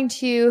I'm going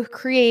to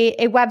create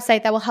a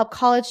website that will help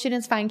college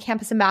students find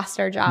campus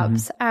ambassador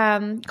jobs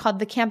called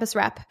the Campus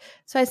Rep.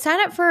 So I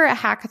signed up for a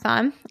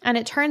hackathon and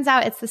it turns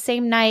out it's the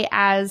same night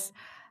as,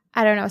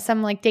 I don't know,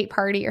 some like date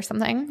party or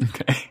something.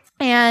 Okay.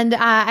 And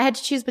I had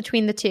to choose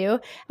between the two.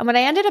 And what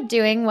I ended up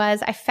doing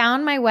was I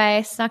found my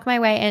way, snuck my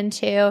way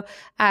into,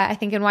 I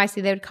think in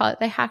YC they would call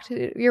it, they hacked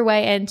your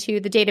way into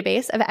the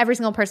database of every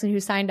single person who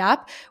signed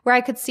up, where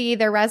I could see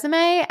their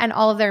resume and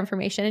all of their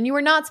information. And you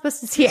were not supposed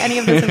to see any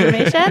of this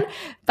information,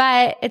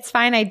 but it's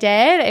fine. I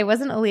did. It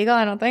wasn't illegal,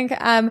 I don't think.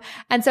 And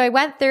so I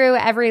went through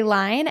every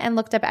line and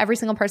looked up every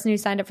single person who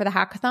signed up for the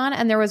hackathon.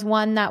 And there was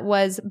one that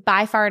was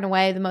by far and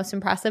away the most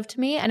impressive to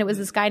me. And it was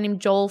this guy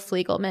named Joel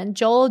Fliegelman.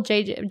 Joel,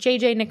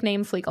 JJ nickname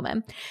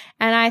Fliegelman.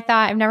 And I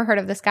thought, I've never heard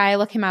of this guy. I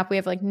look him up. We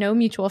have like no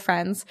mutual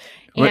friends.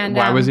 And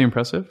why was he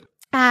impressive?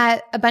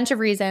 A bunch of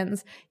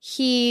reasons.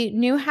 He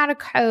knew how to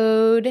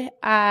code.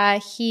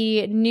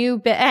 He knew,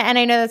 and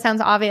I know that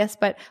sounds obvious,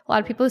 but a lot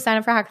of people who sign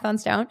up for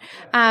hackathons don't.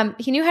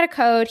 He knew how to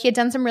code. He had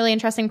done some really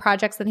interesting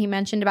projects that he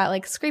mentioned about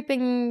like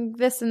scraping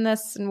this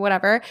and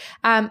whatever.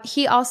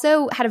 He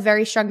also had a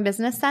very strong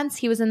business sense.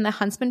 He was in the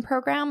Huntsman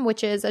program,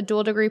 which is a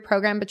dual degree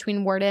program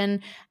between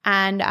Wharton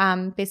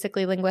and,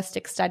 basically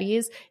linguistic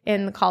studies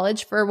in the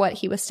college for what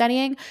he was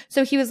studying.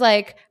 So he was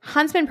like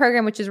Huntsman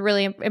program, which is a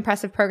really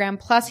impressive program.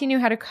 Plus he knew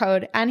how to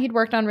code. And he'd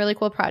worked on really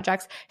cool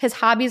projects. His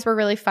hobbies were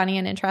really funny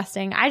and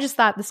interesting. I just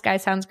thought this guy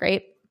sounds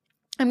great.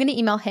 I'm going to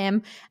email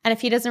him. And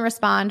if he doesn't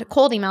respond,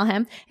 cold email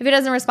him. If he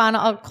doesn't respond,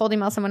 I'll cold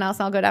email someone else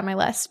and I'll go down my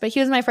list. But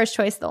he was my first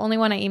choice, the only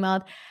one I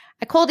emailed.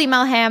 I cold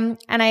email him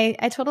and I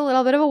told a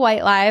little bit of a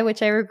white lie,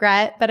 which I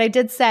regret, but I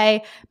did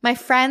say my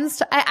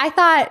friends, I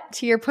thought,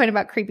 to your point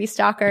about creepy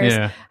stalkers,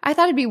 yeah. I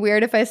thought it'd be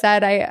weird if I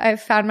said I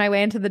found my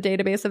way into the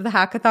database of the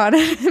hackathon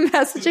and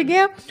messaging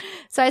you.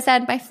 So I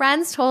said, my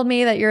friends told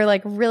me that you're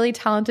like really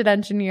talented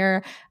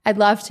engineer. I'd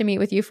love to meet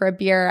with you for a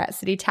beer at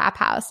City Tap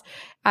House,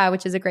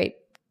 which is a great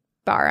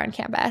bar on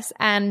campus.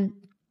 And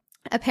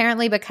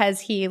apparently because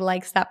he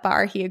likes that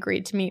bar, he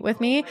agreed to meet with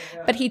me,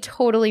 but he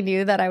totally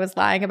knew that I was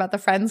lying about the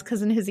friends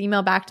because in his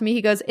email back to me,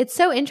 he goes, it's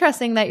so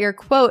interesting that your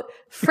quote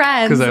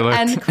friends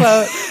end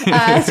quote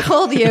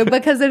told you,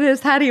 because in his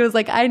head, he was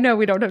like, I know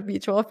we don't have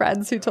mutual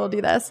friends who told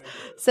you this.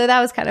 So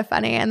that was kind of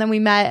funny. And then we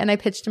met and I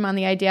pitched him on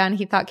the idea and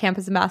he thought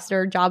campus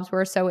ambassador jobs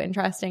were so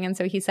interesting. And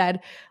so he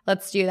said,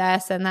 let's do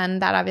this. And then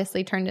that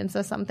obviously turned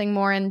into something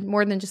more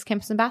than just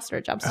campus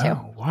ambassador jobs too.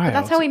 Oh, wow. But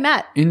that's how we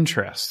met.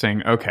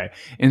 Interesting. Okay.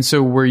 And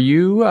so were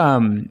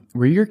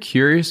you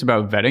curious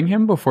about vetting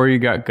him before you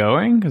got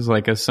going? Because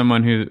like as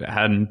someone who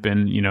hadn't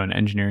been, in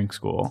engineering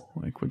school,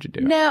 like what'd you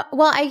do? No,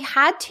 well, I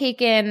had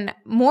taken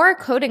more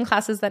coding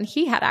classes than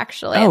he had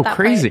actually. Oh,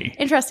 crazy. Point,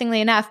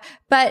 interestingly enough.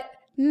 But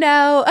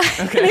no,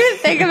 okay. I didn't even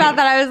think about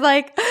that. I was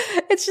like,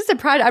 it's just a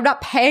project. I'm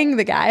not paying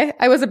the guy.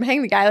 I wasn't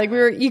paying the guy. Like we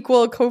were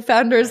equal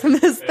co-founders in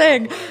this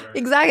thing. Right.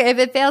 Exactly. If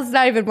it fails, it's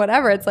not even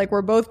whatever. It's like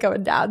we're both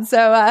going down.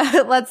 So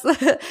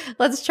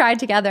let's try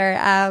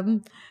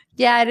together.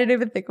 Yeah, I didn't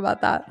even think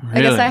about that. Really?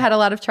 I guess I had a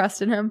lot of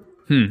trust in him.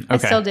 Okay. I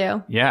still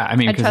do. Yeah. I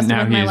mean, because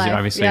now he's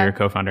obviously your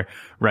co-founder.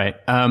 Right.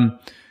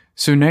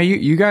 So now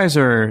you guys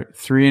are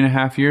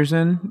 3.5 years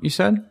in, you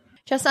said?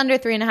 Just under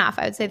 3.5.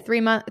 I would say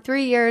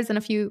 3 years and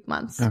a few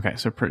months. Okay.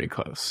 So pretty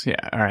close.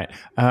 Yeah. All right.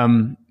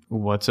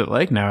 What's it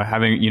like now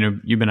having,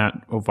 you've been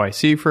at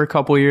YC for a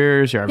couple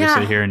years. You're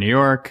obviously here in New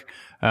York.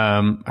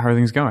 How are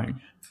things going?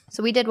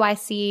 So we did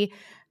YC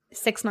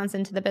 6 months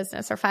into the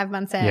business or 5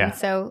 months in.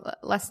 So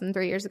less than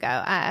 3 years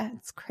ago.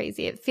 It's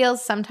crazy. It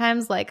feels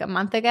sometimes like a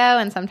month ago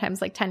and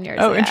sometimes like 10 years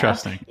ago. Oh,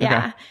 interesting.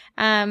 Yeah.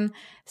 Okay.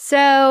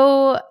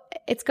 So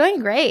it's going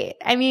great.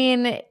 I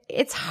mean,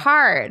 it's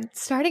hard.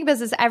 Starting a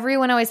business,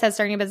 everyone always says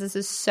starting a business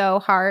is so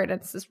hard.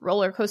 It's this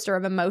roller coaster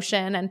of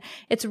emotion. And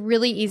it's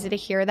really easy to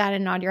hear that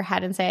and nod your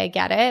head and say, I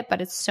get it,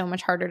 but it's so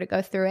much harder to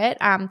go through it.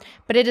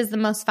 But it is the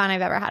most fun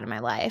I've ever had in my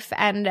life.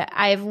 And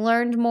I've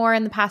learned more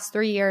in the past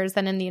 3 years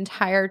than in the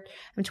entire,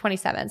 I'm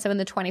 27, so in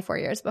the 24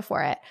 years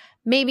before it,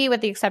 maybe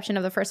with the exception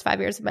of the first 5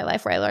 years of my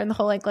life where I learned the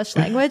whole English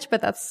language,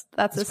 but that's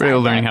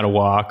learning how to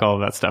walk, all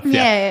of that stuff.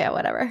 Yeah,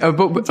 whatever.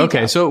 But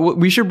okay, so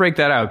we should break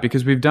that out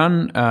because we've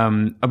done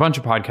a bunch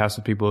of podcasts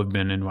with people who've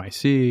been in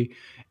YC,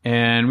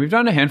 and we've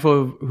done a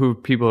handful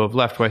of people who have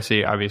left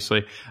YC,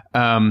 obviously.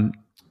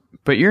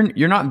 But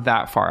you're not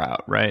that far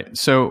out, right?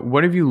 So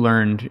what have you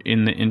learned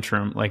in the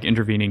interim, like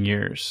intervening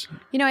years?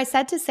 You know, I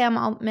said to Sam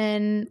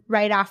Altman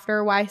right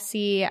after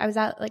YC, I was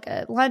at like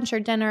a lunch or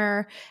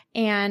dinner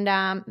and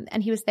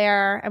he was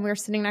there and we were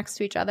sitting next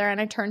to each other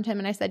and I turned to him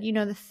and I said, you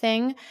know, the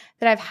thing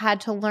that I've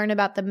had to learn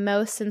about the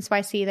most since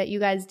YC that you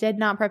guys did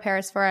not prepare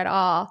us for at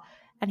all,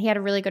 and he had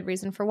a really good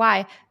reason for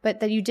why, but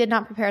that you did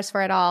not prepare us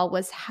for at all,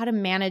 was how to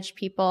manage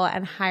people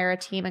and hire a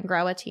team and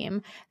grow a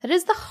team. That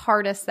is the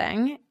hardest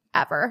thing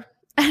ever.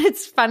 And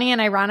it's funny and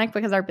ironic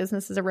because our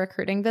business is a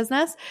recruiting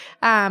business.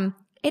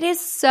 It is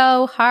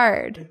so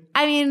hard.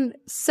 I mean,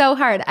 so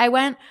hard. I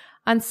went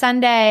on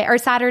Saturday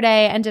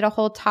and did a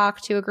whole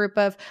talk to a group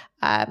of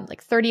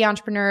like 30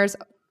 entrepreneurs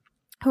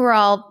who were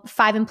all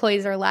 5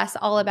 employees or less,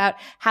 all about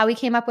how we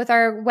came up with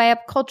our way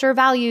up culture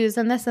values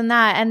and this and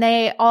that. And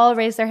they all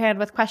raised their hand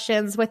with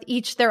questions, with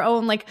each their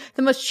own, like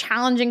the most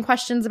challenging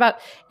questions about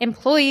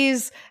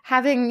employees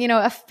having, you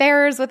know,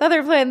 affairs with other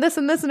employees and this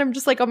and this. And I'm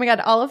just like, oh my God,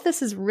 all of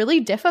this is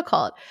really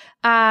difficult.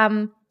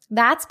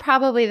 That's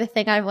probably the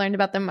thing I've learned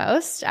about the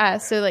most.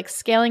 So like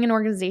scaling an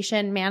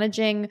organization,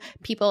 managing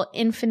people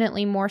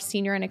infinitely more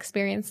senior and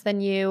experienced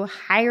than you,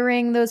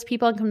 hiring those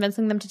people and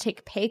convincing them to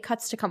take pay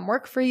cuts to come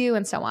work for you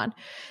and so on.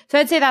 So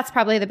I'd say that's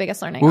probably the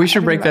biggest learning. Well, we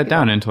should break that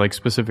down into like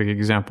specific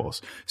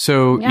examples.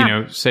 So, you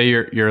know, say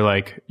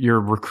you're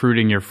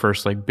recruiting your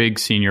first like big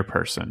senior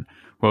person.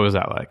 What was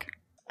that like?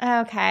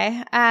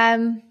 Okay.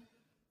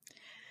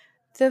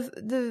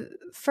 The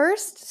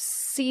first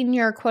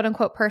senior quote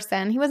unquote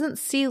person, he wasn't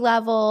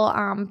C-level,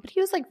 but he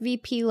was like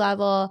VP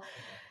level.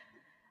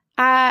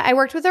 I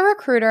worked with a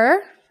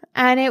recruiter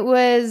and it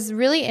was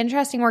really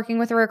interesting working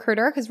with a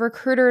recruiter because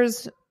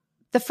recruiters,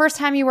 the first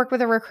time you work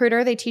with a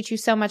recruiter, they teach you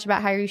so much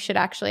about how you should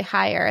actually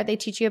hire. They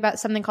teach you about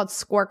something called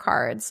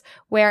scorecards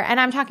and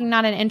I'm talking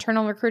not an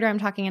internal recruiter, I'm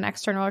talking an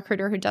external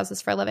recruiter who does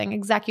this for a living.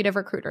 Executive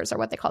recruiters are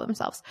what they call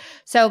themselves.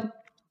 So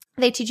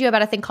they teach you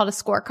about a thing called a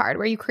scorecard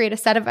where you create a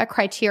set of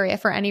criteria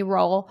for any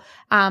role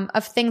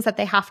of things that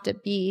they have to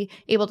be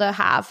able to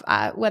have,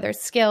 whether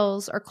it's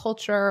skills or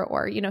culture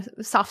or, you know,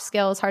 soft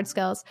skills, hard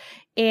skills.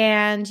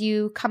 And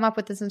you come up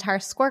with this entire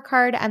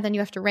scorecard and then you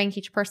have to rank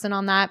each person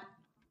on that.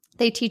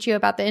 They teach you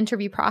about the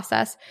interview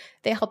process.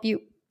 They help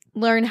you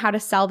learn how to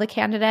sell the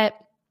candidate.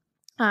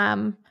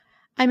 I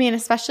mean,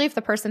 especially if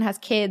the person has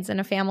kids and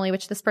a family,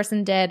 which this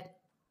person did.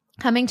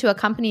 Coming to a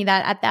company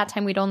that at that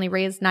time we'd only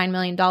raised $9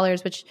 million,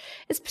 which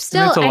is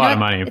still a lot of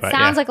money. It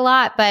sounds like a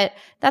lot, but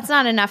that's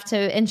not enough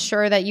to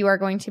ensure that you are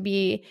going to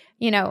be,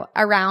 you know,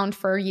 around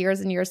for years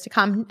and years to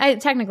come.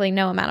 Technically,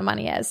 no amount of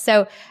money is.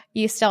 So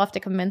you still have to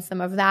convince them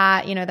of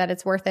that, you know, that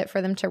it's worth it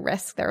for them to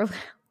risk their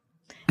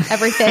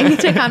everything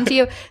to come to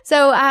you.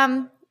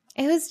 So,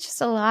 it was just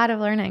a lot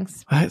of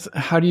learnings.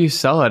 How do you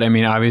sell it? I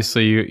mean,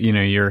 obviously,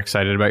 you're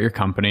excited about your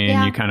company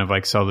and you kind of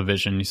like sell the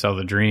vision, you sell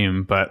the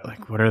dream, but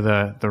like, what are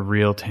the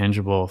real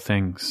tangible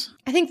things?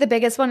 I think the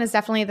biggest one is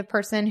definitely the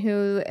person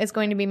who is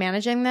going to be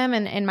managing them.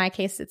 And in my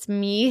case, it's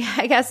me.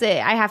 I guess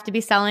I have to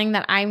be selling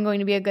that I'm going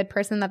to be a good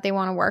person that they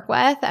want to work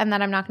with and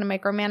that I'm not going to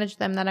micromanage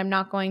them, that I'm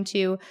not going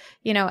to,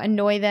 you know,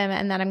 annoy them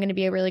and that I'm going to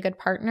be a really good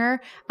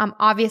partner.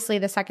 Obviously,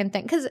 the second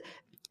thing, because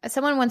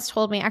someone once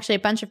told me, actually a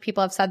bunch of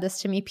people have said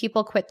this to me,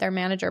 people quit their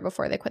manager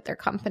before they quit their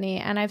company.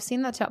 And I've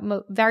seen that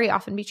to very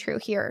often be true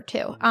here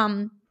too.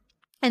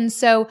 And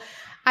so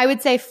I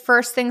would say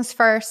first things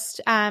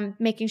first,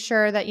 making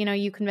sure that, you know,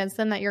 you convince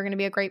them that you're going to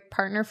be a great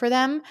partner for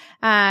them,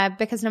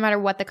 because no matter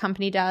what the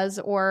company does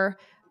or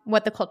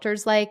what the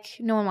culture's like,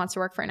 no one wants to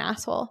work for an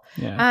asshole.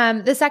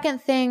 Yeah. The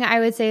second thing I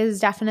would say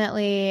is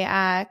definitely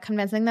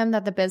convincing them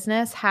that the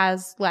business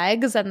has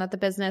legs and that the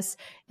business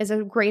is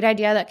a great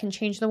idea that can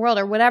change the world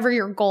or whatever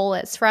your goal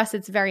is. For us,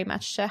 it's very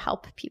much to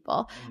help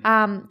people.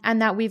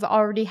 And that we've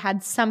already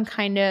had some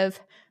kind of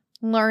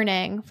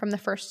learning from the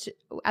first,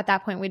 at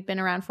that point we'd been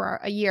around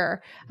for a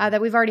year,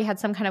 that we've already had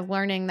some kind of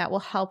learning that will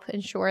help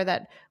ensure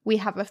that we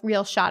have a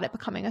real shot at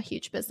becoming a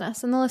huge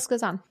business. And the list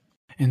goes on.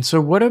 And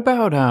so what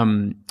about,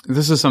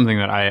 this is something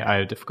that I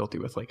have difficulty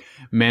with, like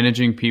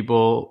managing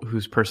people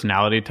whose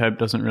personality type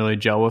doesn't really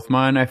gel with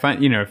mine. I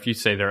find, you know, if you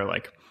say there are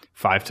like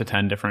 5 to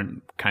 10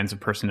 different kinds of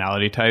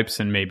personality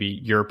types and maybe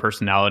your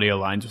personality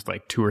aligns with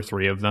like 2 or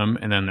 3 of them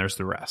and then there's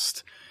the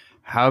rest.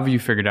 How have you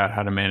figured out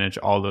how to manage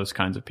all those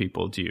kinds of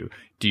people? Do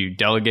you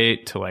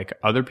delegate to like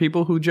other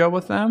people who gel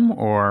with them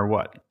or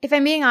what? If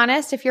I'm being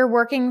honest, if you're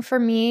working for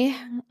me,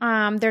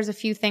 there's a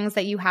few things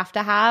that you have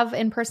to have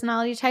in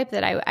personality type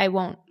that I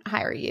won't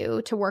hire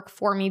you to work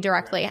for me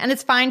directly. And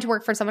it's fine to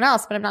work for someone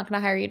else, but I'm not going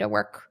to hire you to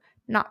work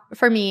not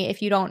for me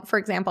if you don't, for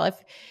example,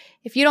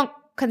 if you don't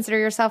consider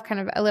yourself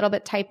kind of a little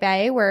bit type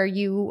A where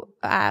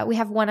we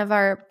have one of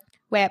our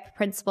way up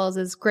principles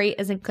is great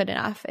isn't good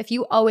enough. If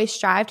you always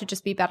strive to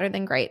just be better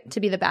than great, to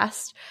be the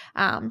best,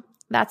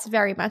 That's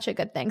very much a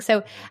good thing.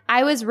 So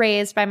I was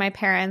raised by my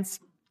parents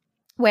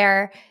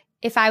where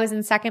if I was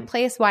in second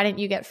place, why didn't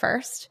you get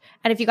first?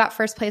 And if you got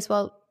first place,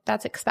 well,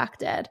 that's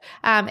expected.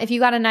 If you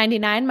got a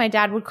 99, my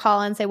dad would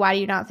call and say, why do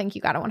you not think you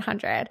got a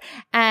 100?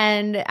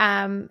 And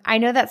I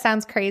know that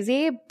sounds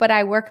crazy, but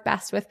I work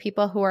best with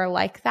people who are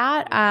like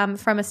that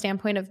from a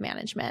standpoint of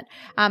management.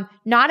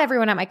 Not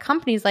everyone at my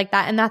company is like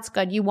that, and that's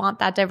good. You want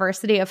that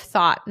diversity of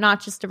thought,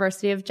 not just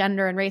diversity of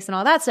gender and race and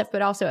all that stuff,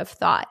 but also of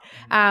thought.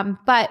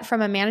 But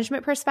from a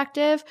management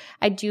perspective,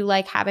 I do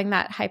like having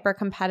that hyper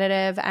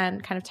competitive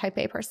and kind of type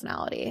A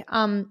personality.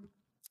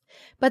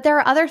 But there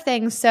are other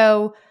things.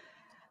 So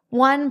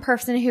one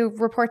person who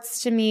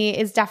reports to me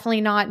is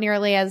definitely not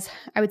nearly as,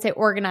 I would say,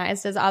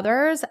 organized as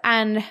others.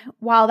 And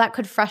while that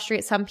could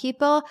frustrate some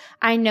people,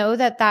 I know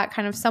that that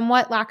kind of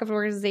somewhat lack of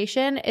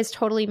organization is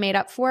totally made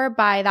up for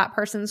by that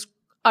person's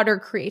utter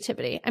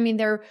creativity. I mean,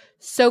 they're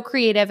so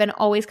creative and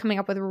always coming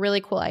up with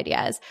really cool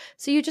ideas.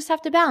 So you just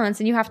have to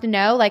balance, and you have to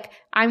know, like,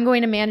 I'm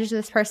going to manage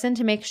this person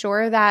to make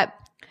sure that,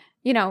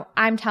 you know,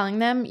 I'm telling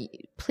them,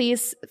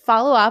 please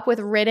follow up with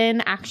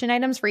written action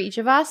items for each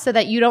of us so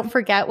that you don't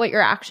forget what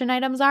your action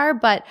items are.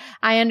 But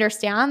I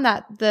understand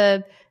that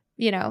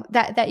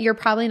that you're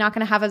probably not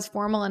going to have as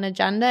formal an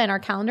agenda in our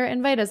calendar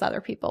invite as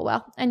other people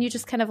will. And you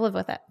just kind of live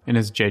with it. And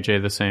is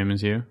JJ the same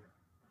as you?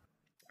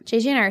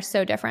 JJ and I are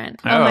so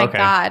different. Oh my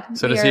God.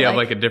 So does he have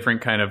like a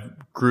different kind of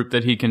group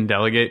that he can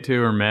delegate to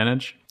or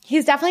manage?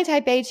 He's definitely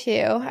type A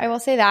too. I will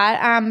say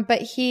that.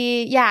 But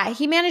he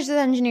manages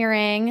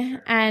engineering,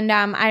 and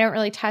I don't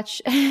really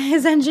touch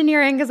his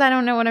engineering because I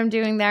don't know what I'm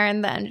doing there.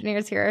 And the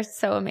engineers here are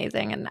so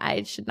amazing, and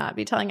I should not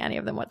be telling any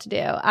of them what to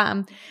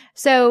do.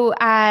 So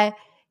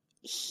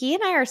he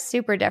and I are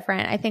super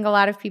different. I think a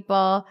lot of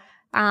people,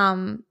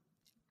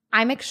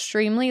 I'm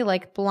extremely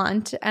like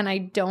blunt, and I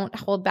don't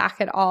hold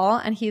back at all.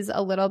 And he's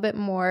a little bit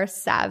more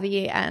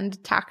savvy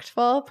and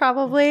tactful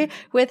probably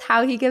with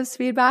how he gives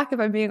feedback,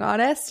 if I'm being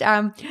honest.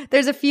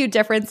 There's a few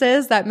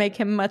differences that make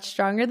him much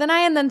stronger than I,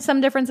 and then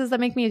some differences that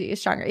make me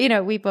stronger. You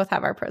know, we both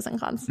have our pros and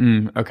cons.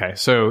 Okay.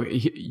 So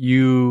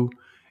you,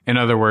 in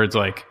other words,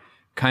 like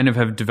kind of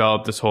have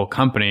developed this whole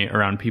company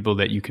around people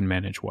that you can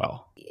manage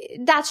well.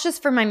 That's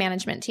just for my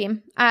management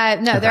team.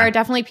 There are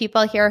definitely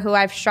people here who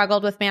I've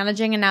struggled with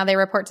managing, and now they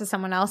report to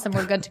someone else and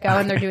we're good to go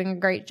and they're doing a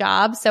great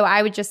job. So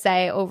I would just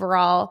say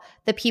overall,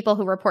 the people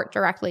who report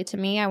directly to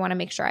me, I want to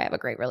make sure I have a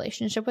great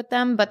relationship with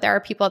them. But there are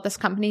people at this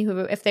company who,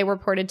 if they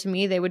reported to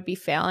me, they would be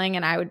failing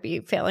and I would be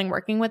failing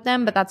working with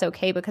them. But that's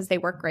okay because they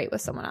work great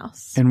with someone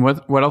else. And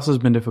what else has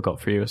been difficult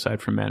for you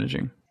aside from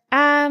managing?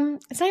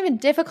 It's not even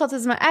difficult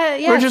as much.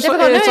 Or just, it's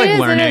difficult. It's like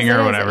learning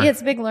or whatever.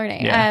 It's big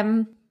learning.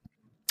 Yeah.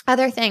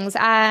 Other things,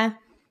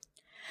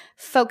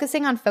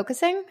 focusing on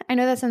focusing. I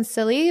know that sounds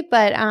silly,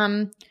 but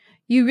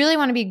you really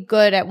want to be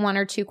good at one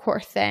or two core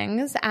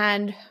things.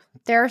 And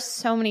there are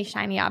so many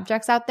shiny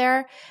objects out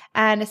there.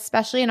 And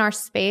especially in our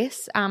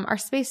space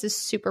is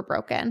super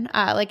broken.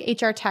 Like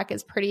HR tech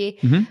is pretty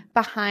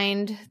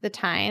behind the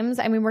times.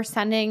 I mean, we're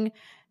sending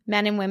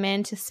men and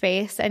women to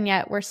space, and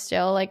yet we're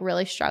still like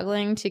really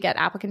struggling to get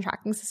applicant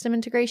tracking system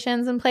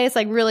integrations in place,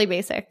 like really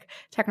basic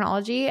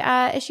technology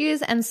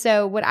issues. And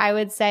so what I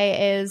would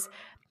say is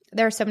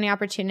there are so many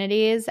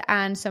opportunities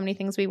and so many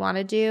things we want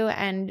to do,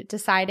 and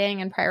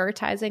deciding and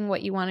prioritizing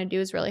what you want to do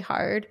is really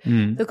hard.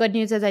 The good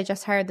news is I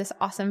just hired this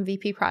awesome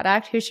VP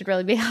product who should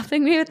really be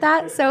helping me with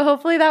that. So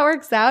hopefully that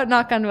works out,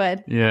 knock on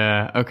wood.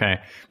 Yeah. Okay.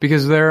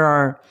 Because there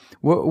are,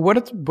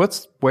 what's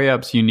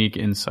WayUp's unique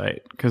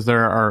insight? Because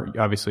there are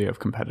obviously of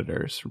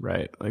competitors,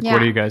 right? Like what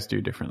do you guys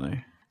do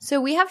differently? So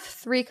we have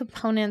 3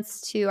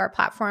 components to our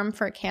platform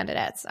for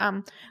candidates.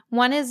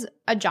 One is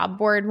a job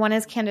board, one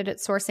is candidate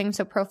sourcing,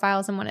 so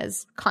profiles, and one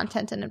is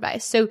content and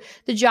advice. So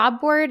the job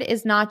board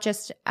is not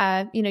just,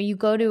 you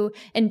go to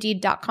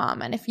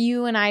Indeed.com, and if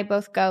you and I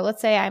both go,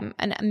 let's say I'm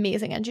an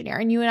amazing engineer,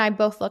 and you and I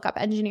both look up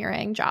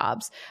engineering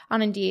jobs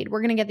on Indeed,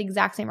 we're going to get the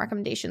exact same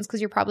recommendations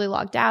because you're probably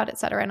logged out, et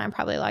cetera, and I'm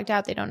probably logged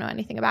out. They don't know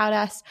anything about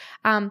us.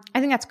 I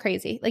think that's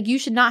crazy. Like, you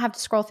should not have to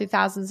scroll through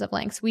thousands of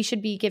links. We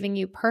should be giving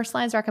you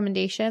personalized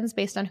recommendations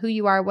based on who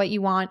you are, what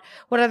you want,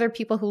 what other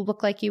people who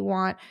look like you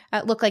want,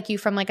 look like you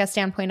from like a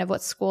standpoint of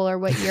what school or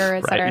what year,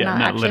 et cetera,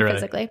 not actually literally.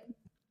 Physically.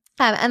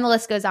 And the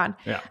list goes on.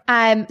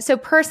 Yeah. So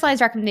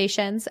personalized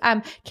recommendations.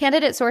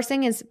 Candidate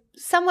sourcing is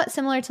somewhat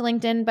similar to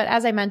LinkedIn, but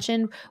as I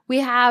mentioned, we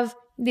have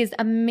these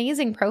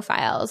amazing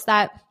profiles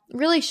that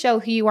really show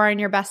who you are in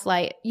your best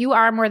light. You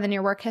are more than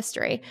your work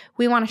history.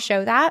 We want to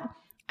show that.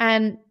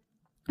 And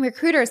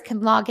recruiters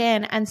can log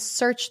in and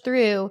search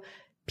through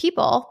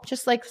people,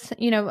 just like,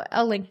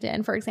 a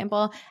LinkedIn, for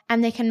example,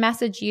 and they can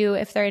message you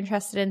if they're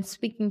interested in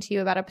speaking to you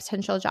about a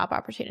potential job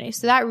opportunity.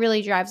 So that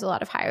really drives a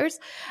lot of hires.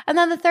 And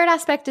then the third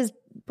aspect is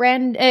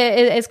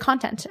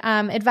content,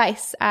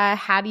 advice.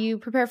 How do you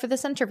prepare for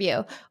this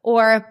interview?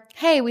 Or,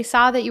 hey, we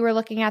saw that you were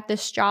looking at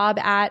this job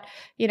at,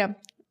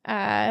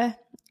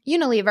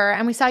 Unilever,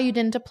 and we saw you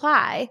didn't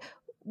apply.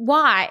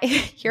 why?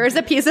 Here's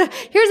a piece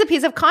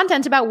of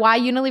content about why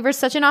Unilever is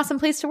such an awesome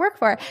place to work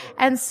for.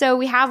 And so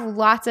we have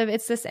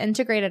it's this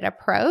integrated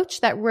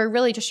approach that we're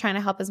really just trying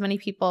to help as many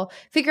people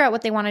figure out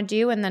what they want to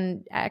do and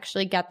then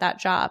actually get that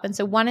job. And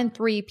so 1 in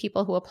 3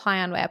 people who apply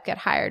on WayUp get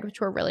hired, which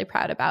we're really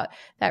proud about,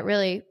 that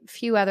really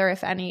few other,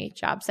 if any,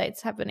 job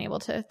sites have been able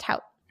to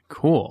tout.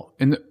 Cool.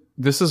 And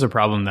this is a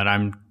problem that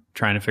I'm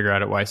trying to figure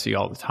out at YC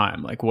all the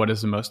time. Like, what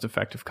is the most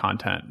effective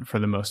content for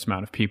the most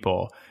amount of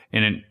people?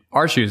 And in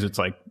our shoes, it's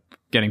like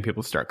getting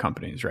people to start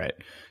companies, right?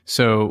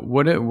 So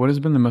what has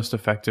been the most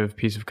effective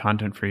piece of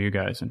content for you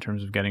guys in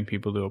terms of getting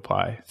people to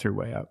apply through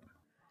WayUp?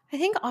 I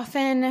think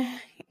often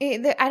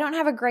I don't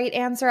have a great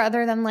answer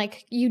other than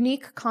like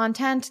unique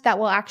content that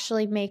will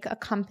actually make a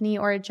company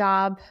or a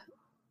job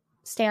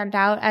stand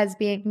out as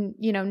being,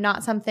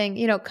 not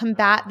something,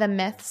 combat the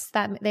myths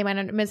that they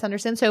might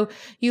misunderstand. So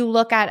you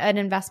look at an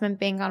investment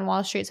bank on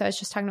Wall Street. So I was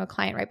just talking to a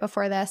client right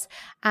before this,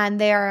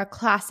 and they are a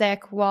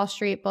classic Wall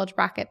Street bulge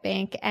bracket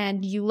bank.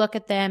 And you look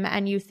at them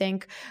and you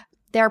think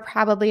they're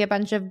probably a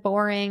bunch of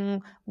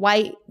boring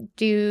white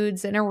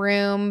dudes in a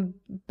room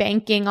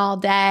banking all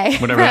day.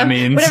 Whatever that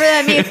means.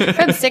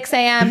 From 6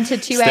 a.m. to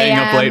 2 a.m. Staying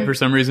up late for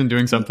some reason,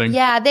 doing something.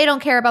 Yeah, they don't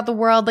care about the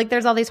world. Like,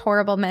 there's all these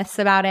horrible myths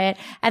about it.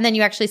 And then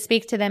you actually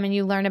speak to them and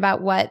you learn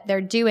about what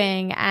they're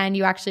doing, and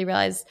you actually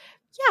realize,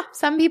 yeah,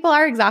 some people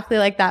are exactly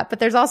like that, but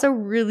there's also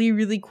really,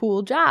 really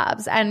cool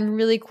jobs and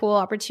really cool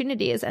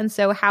opportunities. And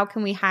so how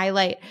can we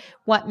highlight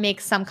what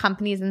makes some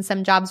companies and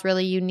some jobs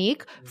really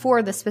unique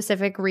for the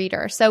specific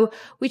reader? So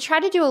we try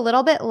to do a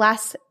little bit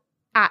less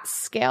at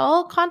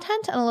scale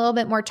content and a little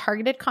bit more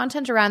targeted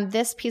content around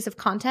this piece of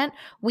content.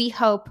 We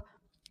hope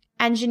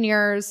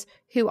engineers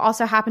who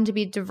also happen to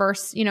be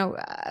diverse,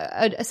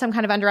 some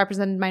kind of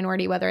underrepresented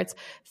minority, whether it's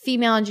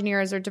female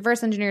engineers or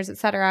diverse engineers, et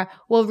cetera,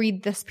 will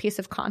read this piece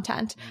of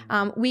content.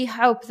 We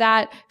hope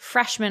that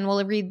freshmen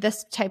will read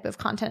this type of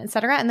content, et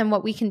cetera. And then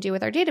what we can do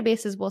with our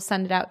database is we'll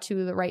send it out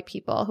to the right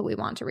people who we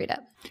want to read it.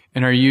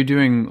 And are you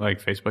doing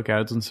like Facebook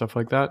ads and stuff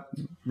like that,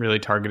 really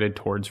targeted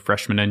towards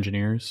freshman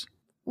engineers?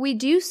 We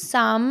do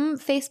some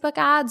Facebook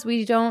ads.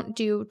 We don't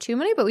do too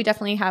many, but we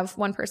definitely have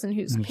one person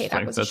who's paid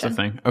acquisition. That's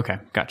the thing. Okay,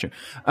 gotcha.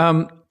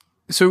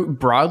 So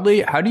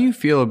broadly, how do you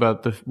feel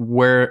about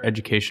where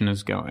education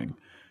is going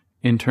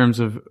in terms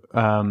of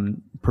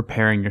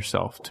preparing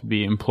yourself to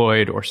be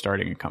employed or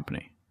starting a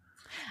company?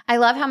 I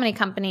love how many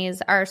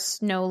companies are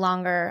no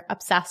longer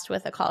obsessed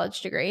with a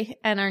college degree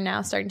and are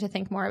now starting to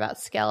think more about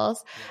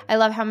skills. I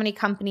love how many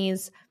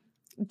companies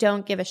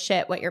don't give a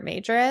shit what your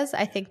major is.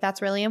 I think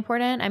that's really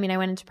important. I mean, I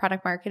went into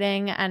product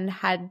marketing and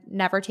had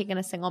never taken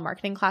a single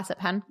marketing class at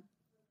Penn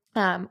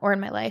or in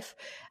my life.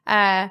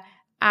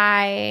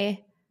 I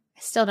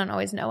still don't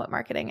always know what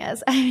marketing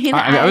is.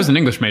 I was an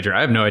English major.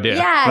 I have no idea.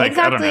 Yeah,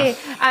 exactly.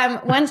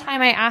 One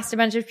time I asked a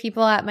bunch of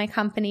people at my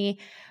company,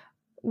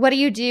 what do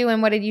you do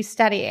and what did you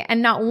study?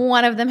 And not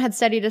one of them had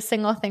studied a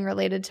single thing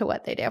related to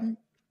what they do.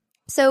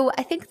 So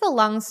I think the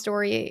long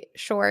story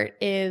short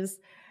is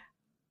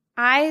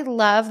I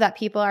love that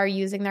people are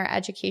using their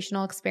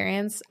educational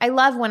experience. I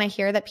love when I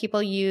hear that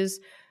people use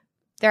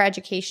their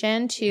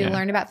education to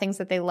learn about things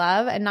that they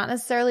love and not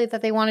necessarily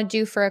that they want to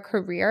do for a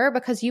career,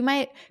 because you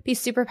might be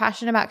super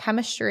passionate about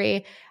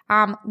chemistry,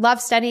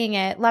 love studying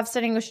it, love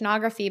studying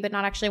oceanography, but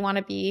not actually want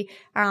to be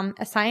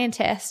a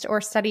scientist or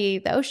study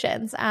the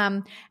oceans.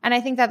 And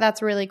I think that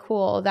that's really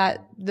cool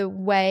that the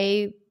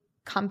way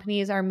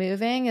companies are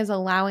moving is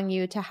allowing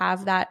you to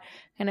have that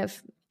kind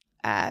of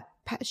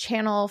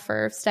channel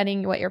for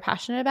studying what you're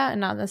passionate about and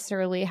not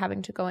necessarily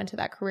having to go into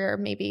that career.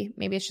 Maybe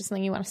it's just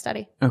something you want to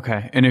study.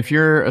 Okay. And if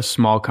you're a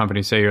small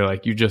company, say you're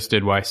like, you just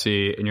did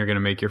YC and you're going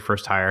to make your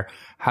first hire,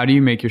 how do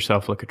you make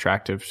yourself look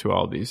attractive to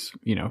all these,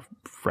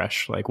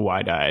 fresh, like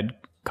wide-eyed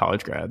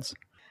college grads?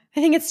 I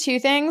think it's two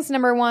things.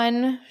 Number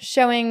one,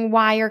 showing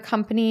why your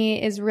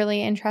company is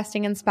really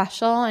interesting and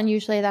special. And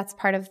usually that's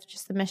part of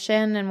just the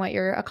mission and what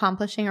you're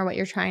accomplishing or what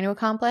you're trying to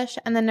accomplish.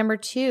 And then number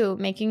two,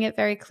 making it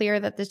very clear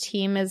that the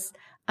team is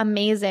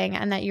amazing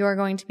and that you're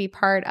going to be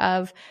part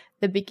of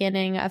the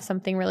beginning of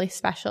something really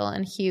special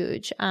and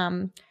huge.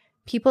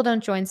 People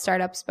don't join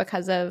startups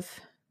because of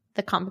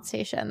the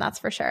compensation, that's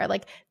for sure.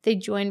 Like, they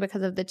join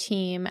because of the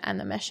team and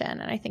the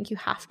mission. And I think you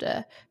have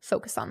to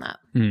focus on that.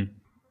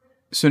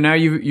 So now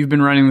you've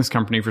been running this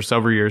company for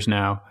several years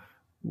now.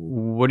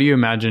 What do you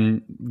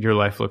imagine your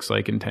life looks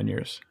like in 10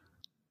 years?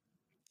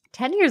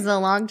 10 years is a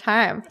long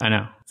time. I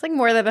know. It's like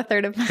more than a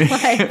third of my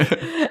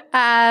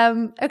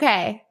life.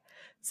 Okay.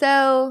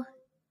 So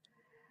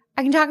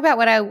I can talk about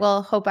what I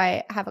will hope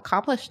I have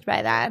accomplished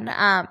by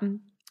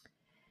then.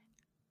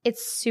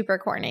 It's super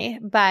corny,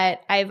 but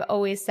I've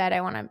always said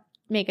I want to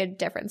make a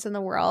difference in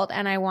the world,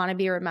 and I want to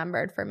be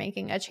remembered for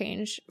making a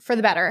change for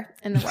the better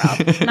in the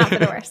world, not for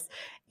the worse.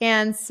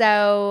 And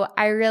so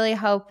I really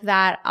hope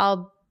that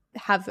I'll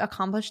have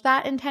accomplished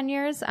that in 10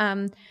 years.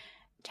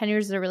 10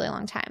 years is a really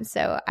long time.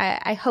 So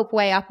I hope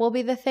WayUp will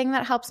be the thing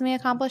that helps me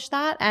accomplish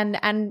that.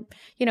 And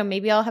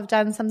maybe I'll have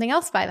done something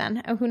else by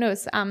then. Who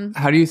knows?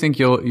 How do you think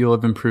you'll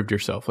have improved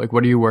yourself? Like,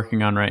 what are you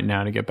working on right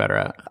now to get better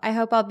at? I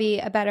hope I'll be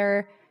a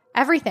better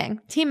everything.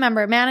 Team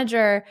member,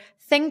 manager,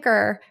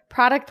 thinker,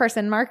 product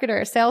person,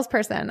 marketer,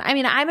 salesperson. I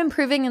mean, I'm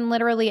improving in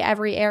literally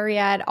every area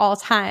at all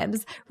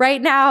times.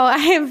 Right now, I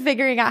am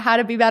figuring out how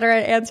to be better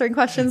at answering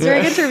questions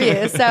during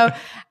interviews. So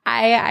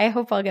I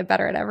hope I'll get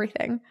better at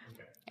everything.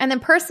 And then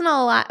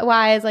personal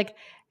wise, like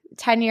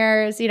 10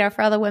 years,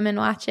 for all the women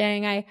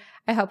watching, I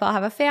hope I'll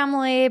have a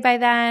family by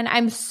then.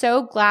 I'm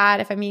so glad,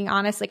 if I'm being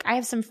honest, like I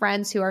have some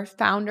friends who are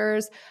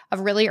founders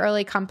of really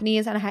early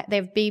companies and they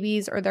have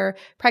babies or they're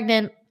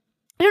pregnant.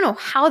 I don't know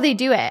how they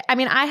do it. I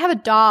mean, I have a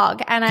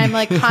dog and I'm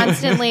like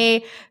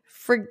constantly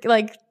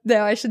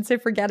I should say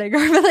forgetting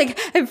her, but like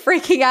I'm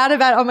freaking out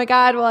about, oh my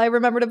God, well, I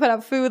remember to put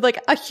out food. Like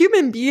a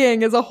human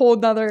being is a whole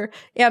nother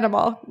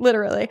animal,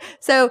 literally.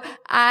 So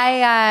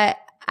I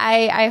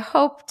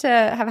hope to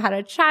have had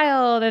a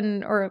child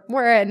or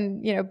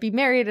be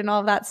married and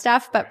all of that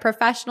stuff. But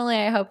professionally,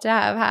 I hope to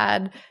have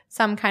had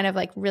some kind of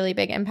like really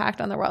big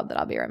impact on the world that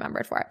I'll be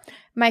remembered for.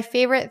 My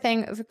favorite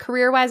thing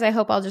career-wise, I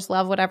hope I'll just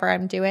love whatever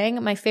I'm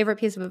doing. My favorite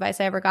piece of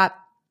advice I ever got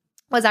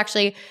was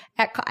actually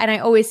and I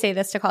always say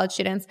this to college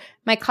students,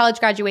 my college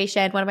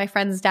graduation, one of my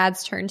friend's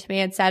dads turned to me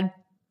and said,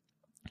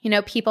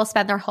 people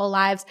spend their whole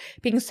lives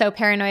being so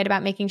paranoid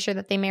about making sure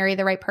that they marry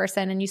the right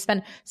person. And you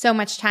spend so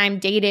much time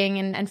dating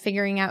and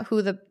figuring out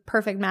who the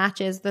perfect match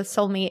is, the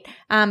soulmate.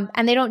 And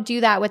they don't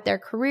do that with their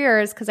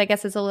careers because I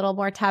guess it's a little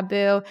more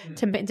taboo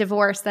to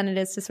divorce than it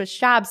is to switch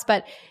jobs.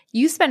 But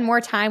you spend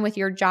more time with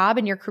your job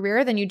and your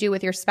career than you do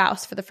with your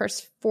spouse for the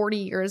first 40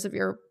 years of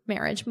your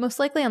marriage, most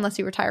likely, unless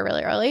you retire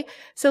really early.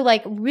 So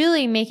like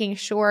really making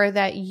sure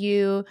that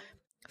you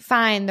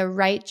find the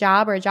right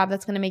job or a job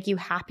that's going to make you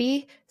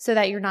happy so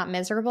that you're not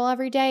miserable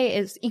every day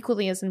is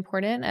equally as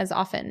important as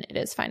often it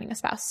is finding a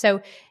spouse.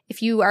 So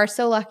if you are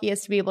so lucky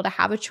as to be able to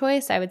have a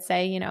choice, I would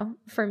say,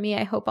 for me,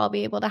 I hope I'll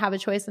be able to have a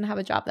choice and have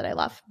a job that I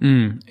love.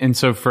 And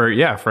so for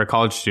a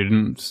college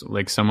student,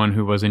 like someone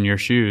who was in your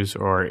shoes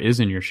or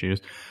is in your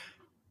shoes,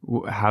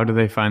 how do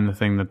they find the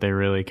thing that they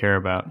really care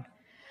about?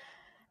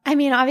 I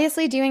mean,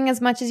 obviously doing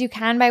as much as you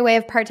can by way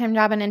of part-time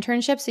job and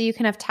internship so you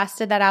can have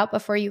tested that out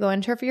before you go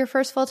into your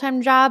first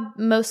full-time job.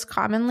 Most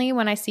commonly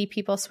when I see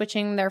people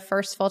switching their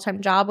first full-time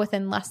job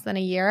within less than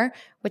a year,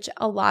 which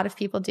a lot of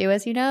people do,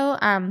 as you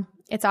know,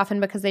 it's often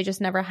because they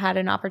just never had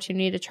an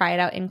opportunity to try it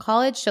out in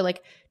college. So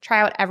like try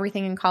out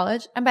everything in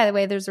college. And by the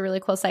way, there's a really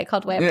cool site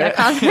called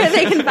wayup.com where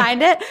they can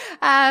find it.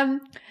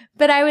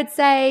 But I would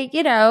say,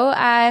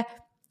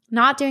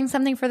 not doing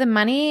something for the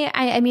money.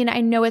 I mean, I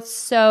know it's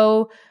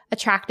so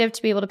attractive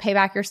to be able to pay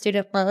back your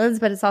student loans,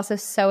 but it's also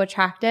so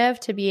attractive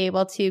to be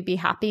able to be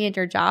happy in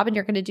your job, and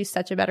you're going to do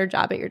such a better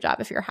job at your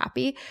job if you're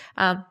happy.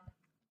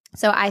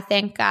 So I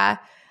think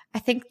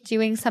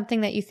doing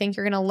something that you think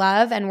you're going to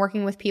love and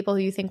working with people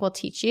who you think will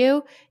teach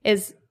you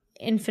is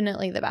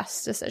infinitely the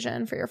best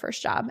decision for your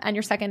first job and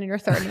your second and your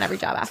third and every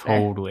job after.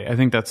 Totally. I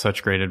think that's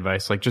such great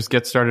advice. Like just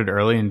get started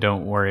early and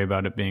don't worry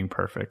about it being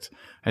perfect.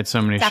 I had so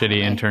many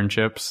shitty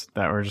internships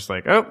that were just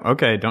like, oh,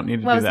 okay, don't need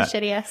to do that. What was the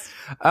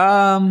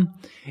shittiest?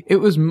 It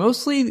was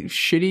mostly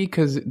shitty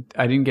because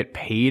I didn't get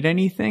paid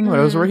anything, but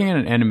I was working in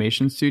an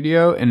animation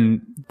studio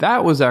and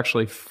that was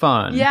actually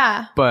fun.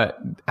 Yeah. But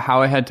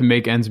how I had to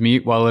make ends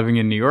meet while living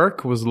in New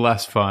York was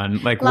less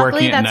fun. Like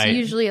luckily, working at night. That's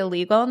usually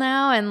illegal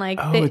now. And like,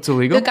 it's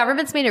illegal? The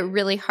government's made it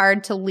really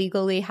hard to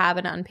legally have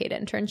an unpaid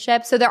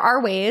internship. So there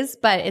are ways,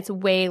 but it's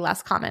way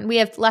less common. We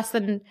have less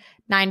than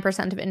 9%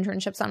 of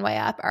internships on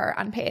WayUp are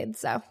unpaid.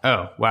 So.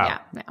 Oh, wow.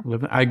 Yeah.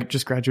 I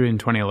just graduated in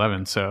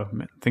 2011, so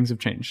things have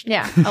changed.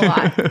 Yeah, a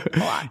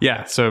lot.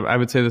 Yeah, so I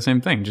would say the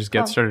same thing. Just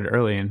get started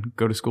early and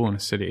go to school in a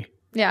city.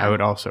 Yeah. I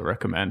would also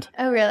recommend.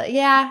 Oh, really?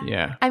 Yeah.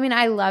 Yeah. I mean,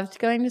 I loved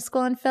going to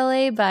school in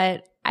Philly,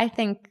 but I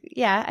think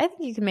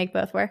you can make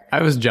both work.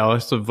 I was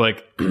jealous of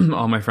like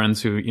all my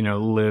friends who,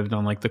 lived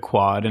on like the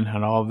quad and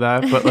had all of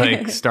that. But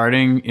like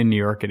starting in New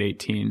York at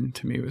 18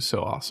 to me was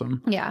so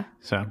awesome. Yeah.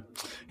 So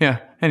yeah.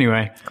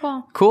 Anyway.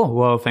 Cool.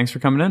 Well, thanks for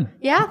coming in.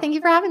 Yeah. Thank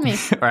you for having me.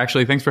 Or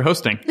actually, thanks for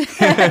hosting.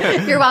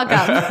 You're welcome.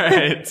 All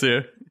right. See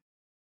you.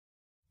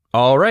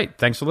 All right.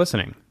 Thanks for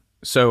listening.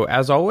 So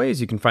as always,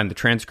 you can find the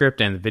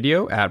transcript and the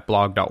video at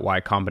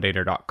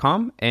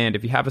blog.ycombinator.com. And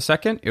if you have a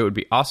second, it would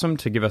be awesome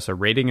to give us a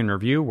rating and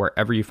review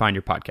wherever you find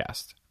your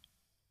podcast.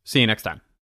 See you next time.